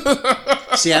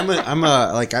 See,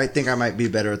 I think I might be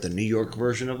better at the New York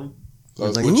version of him.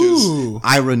 Like, Which is Ooh.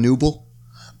 Ira Newble.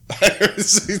 the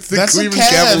That's a Cleveland Cavs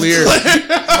Cavalier.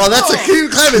 Oh, that's a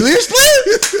Cleveland Cavaliers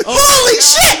player? Holy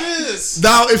shit!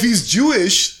 Now, if he's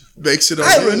Jewish, makes it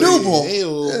Ira okay. Newble.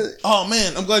 Ew. Oh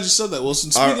man, I'm glad you said that,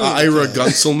 Wilson. Speaking of Ira Cavs.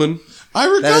 Gunselman.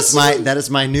 Ira Gunselman. That is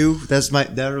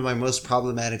my most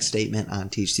problematic statement on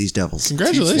Teach These Devils.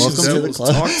 Congratulations. Welcome to the Devils,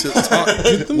 club.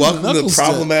 welcome to the knuckles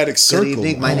problematic Good circle.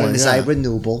 evening. My name is God. Ira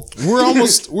Newble.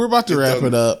 We're about to wrap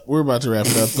it up. But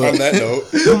On that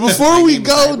note, before we name is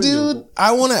go, Ira dude, Newble.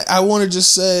 I wanna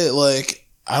just say, like,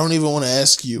 I don't even want to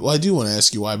ask you. Well, I do want to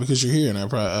ask you why, because you're here, and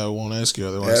I won't ask you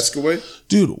otherwise. ask away.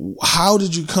 Dude, how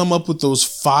did you come up with those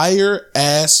fire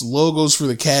ass logos for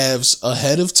the Cavs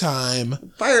ahead of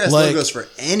time? Fire ass Like, logos for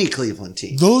any Cleveland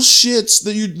team. Those shits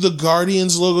the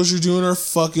Guardians logos you're doing are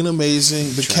fucking amazing.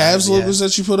 The Cavs yeah. logos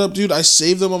that you put up, dude, I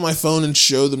save them on my phone and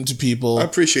show them to people I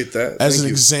appreciate that. as Thank an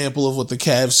you. example of what the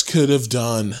Cavs could have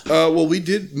done. Well, we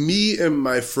did. Me and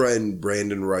my friend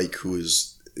Brandon Reich, who is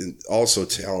also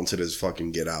talented as fucking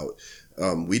get out.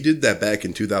 We did that back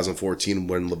in 2014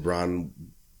 when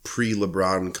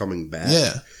pre-LeBron coming back.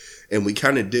 Yeah. And we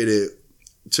kind of did it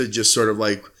to just sort of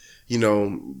like, you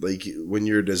know, like when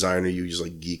you're a designer, you just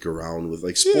like geek around with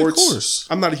like Yeah, of sports. course.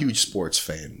 I'm not a huge sports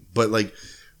fan, but like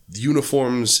the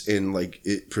uniforms and like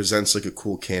it presents like a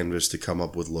cool canvas to come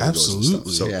up with logos and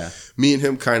Absolutely. stuff. So Yeah. me and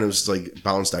him kind of like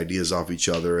bounced ideas off each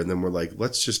other, and then we're like,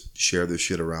 let's just share this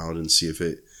shit around and see if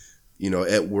it, you know,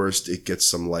 at worst it gets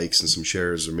some likes and some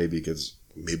shares, or maybe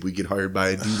we get hired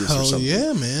by Adidas or Hell something.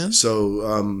 yeah, man.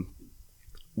 So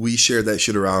we shared that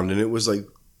shit around, and it was like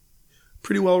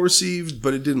pretty well received,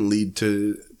 but it didn't lead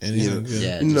to Anything good.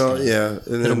 Yeah. no, yeah.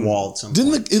 And Hit a then, wall at some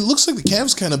Didn't point. it looks like the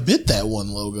Cavs kind of bit that one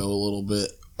logo a little bit.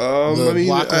 I mean,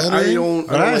 block I lettering? don't.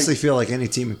 But I honestly like feel like any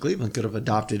team in Cleveland could have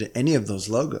adopted any of those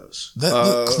logos.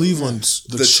 The Cleveland,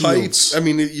 the the type. Shields. I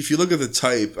mean, if you look at the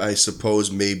type, I suppose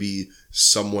maybe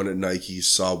someone at Nike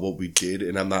saw what we did,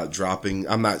 and I'm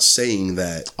not saying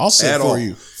that. I'll say it at for all.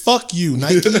 you. Fuck you,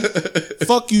 Nike.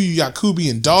 Fuck you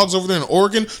Yakubian dogs over there in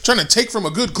Oregon trying to take from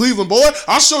a good Cleveland boy.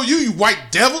 I'll show you, you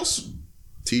white devils.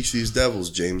 Teach these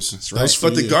devils, James. That's right.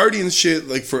 But the you. Guardians shit,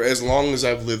 like for as long as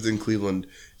I've lived in Cleveland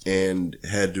and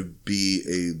had to be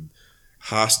a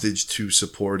hostage to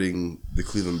supporting the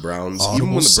Cleveland Browns,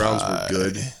 even when the Browns were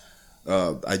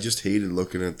good, I just hated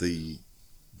looking at the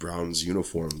Browns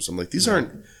uniforms. I'm like, these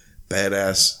aren't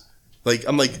badass. Like,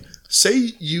 I'm like,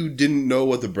 say you didn't know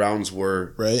what the Browns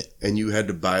were, Right? and you had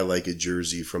to buy like a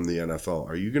jersey from the NFL.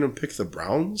 Are you gonna pick the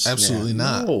Browns? Absolutely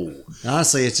not. No.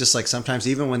 Honestly, it's just like sometimes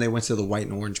even when they went to the white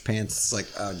and orange pants, it's like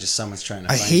just someone's trying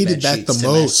to. I find hated bed that sheets the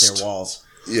to match most. Their walls.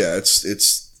 Yeah,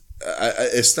 it's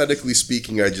aesthetically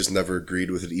speaking, I just never agreed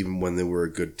with it, even when they were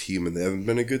a good team, and they haven't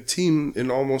been a good team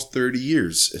in almost 30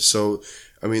 years. So,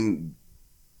 I mean,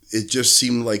 it just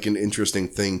seemed like an interesting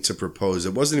thing to propose.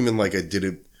 It wasn't even like I did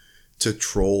it to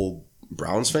troll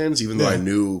Browns fans, even though I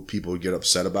knew people would get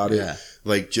upset about it. Yeah.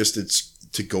 Like, just it's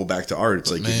to go back to art.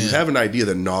 It's like, if you Man. have an idea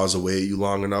that gnaws away at you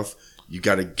long enough, you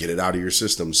got to get it out of your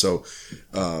system. So,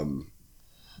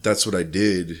 that's what I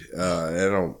did. I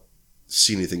don't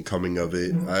see anything coming of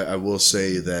it. I will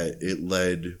say that it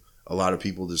led a lot of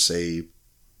people to say,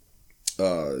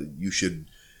 you should.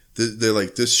 They're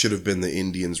like, this should have been the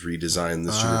Indians redesign.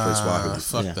 This should replace Wahoo.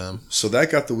 Fuck Yeah. them. So that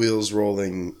got the wheels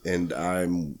rolling, and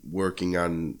I'm working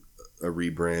on a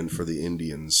rebrand for the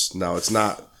Indians. Now it's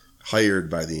not hired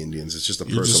by the Indians; it's just a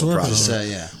You're just personal working project. on So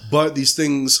yeah, But these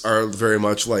things are very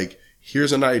much like,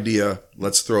 here's an idea,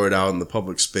 let's throw it out in the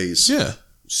public space, Yeah.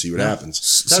 see what happens. it's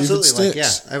See if it absolutely like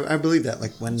sticks. I believe that.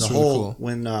 Like when the It's really whole cool.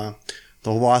 when the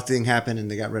Wah thing happened and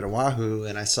they got rid of Wahoo,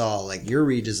 and I saw like your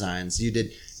redesigns. You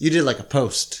did like a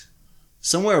post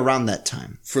somewhere around that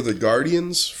time. For the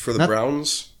Guardians, for the Not-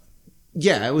 Browns,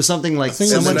 Yeah, it was something like I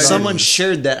think it was the someone Guardians.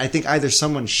 shared that. I think either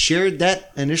someone shared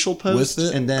that initial post With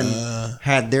it? and then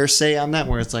had their say on that,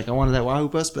 where it's like I wanted that Wahoo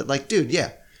post, but like, dude,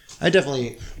 yeah, I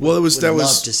definitely. Well, it was- would that love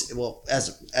was- to see, well as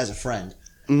a friend,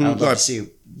 Mhm, I would love no, to see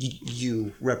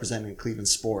you representing Cleveland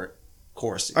sport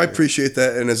course. I appreciate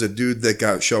that. And as a dude that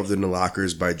got shoved into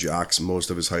lockers by jocks most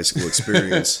of his high school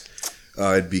experience,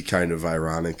 it'd be kind of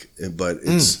ironic. But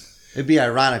it's It'd be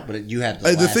ironic, but you had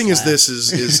the thing is, this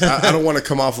is I don't want to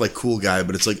come off like cool guy,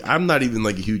 but it's like I'm not even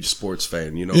like a huge sports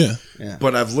fan, you know. Yeah.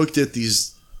 But I've looked at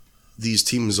these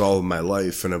teams all of my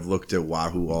life, and I've looked at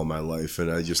Wahoo all my life,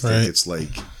 and I just think it's like.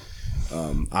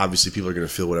 Obviously, people are going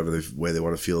to feel whatever way they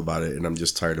want to feel about it, and I'm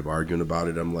just tired of arguing about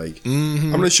it. I'm like,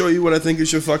 I'm going to show you what I think it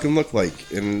should fucking look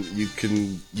like, and you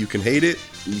can hate it,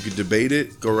 you can debate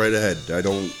it, go right ahead.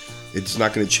 It's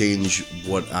not going to change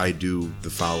what I do the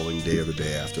following day or the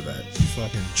day after that.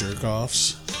 Fucking jerk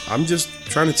offs. I'm just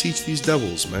trying to teach these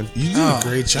devils, man. You do a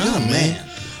great job, man.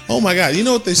 Oh my God! You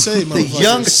know what they say, the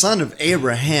young son of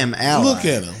Abraham Ally. Look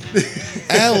at him,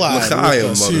 allied L'chaim,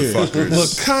 with us here.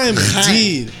 motherfuckers. L'chaim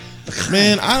indeed.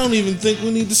 Man, I don't even think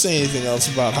we need to say anything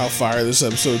else about how fire this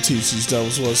episode Teach These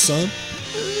Devils was, son.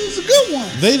 It's a good one.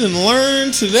 They didn't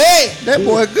learn today. That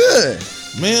boy good.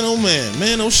 Man, oh man.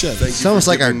 Man, oh Chevy. It's almost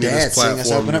like our dad seeing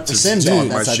us open up the sin ball.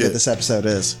 That's how good this episode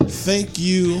is. Thank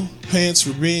you, Pants,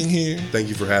 for being here. Thank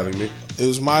you for having me. It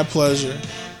was my pleasure.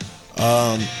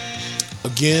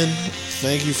 Again,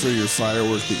 thank you for your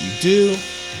firework that you do.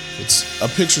 It's a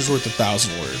picture's worth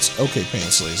 1,000 words. Okay,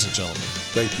 Pants, ladies and gentlemen.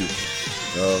 Thank you.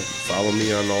 Follow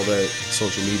me on all that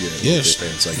social media. Yes. Okay,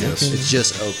 Pants, I guess. It's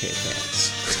just okay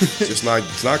pants. It's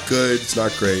not good. It's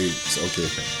not great. It's okay,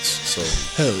 Pants. So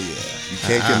Hell yeah. you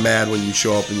can't get mad when you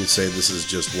show up and you say this is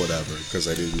just whatever because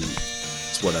I didn't.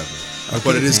 It's whatever.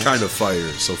 But it is kind of fire.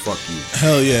 So fuck you.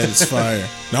 Hell yeah, it's fire.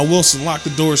 Now, Wilson, lock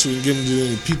the door so we can give him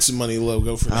the Pizza Money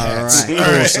logo for the All hats. right.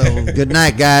 Cool. So good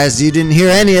night, guys. You didn't hear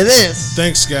any of this.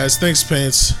 Thanks, guys. Thanks,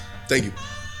 Pants. Thank you.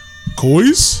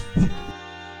 Coys?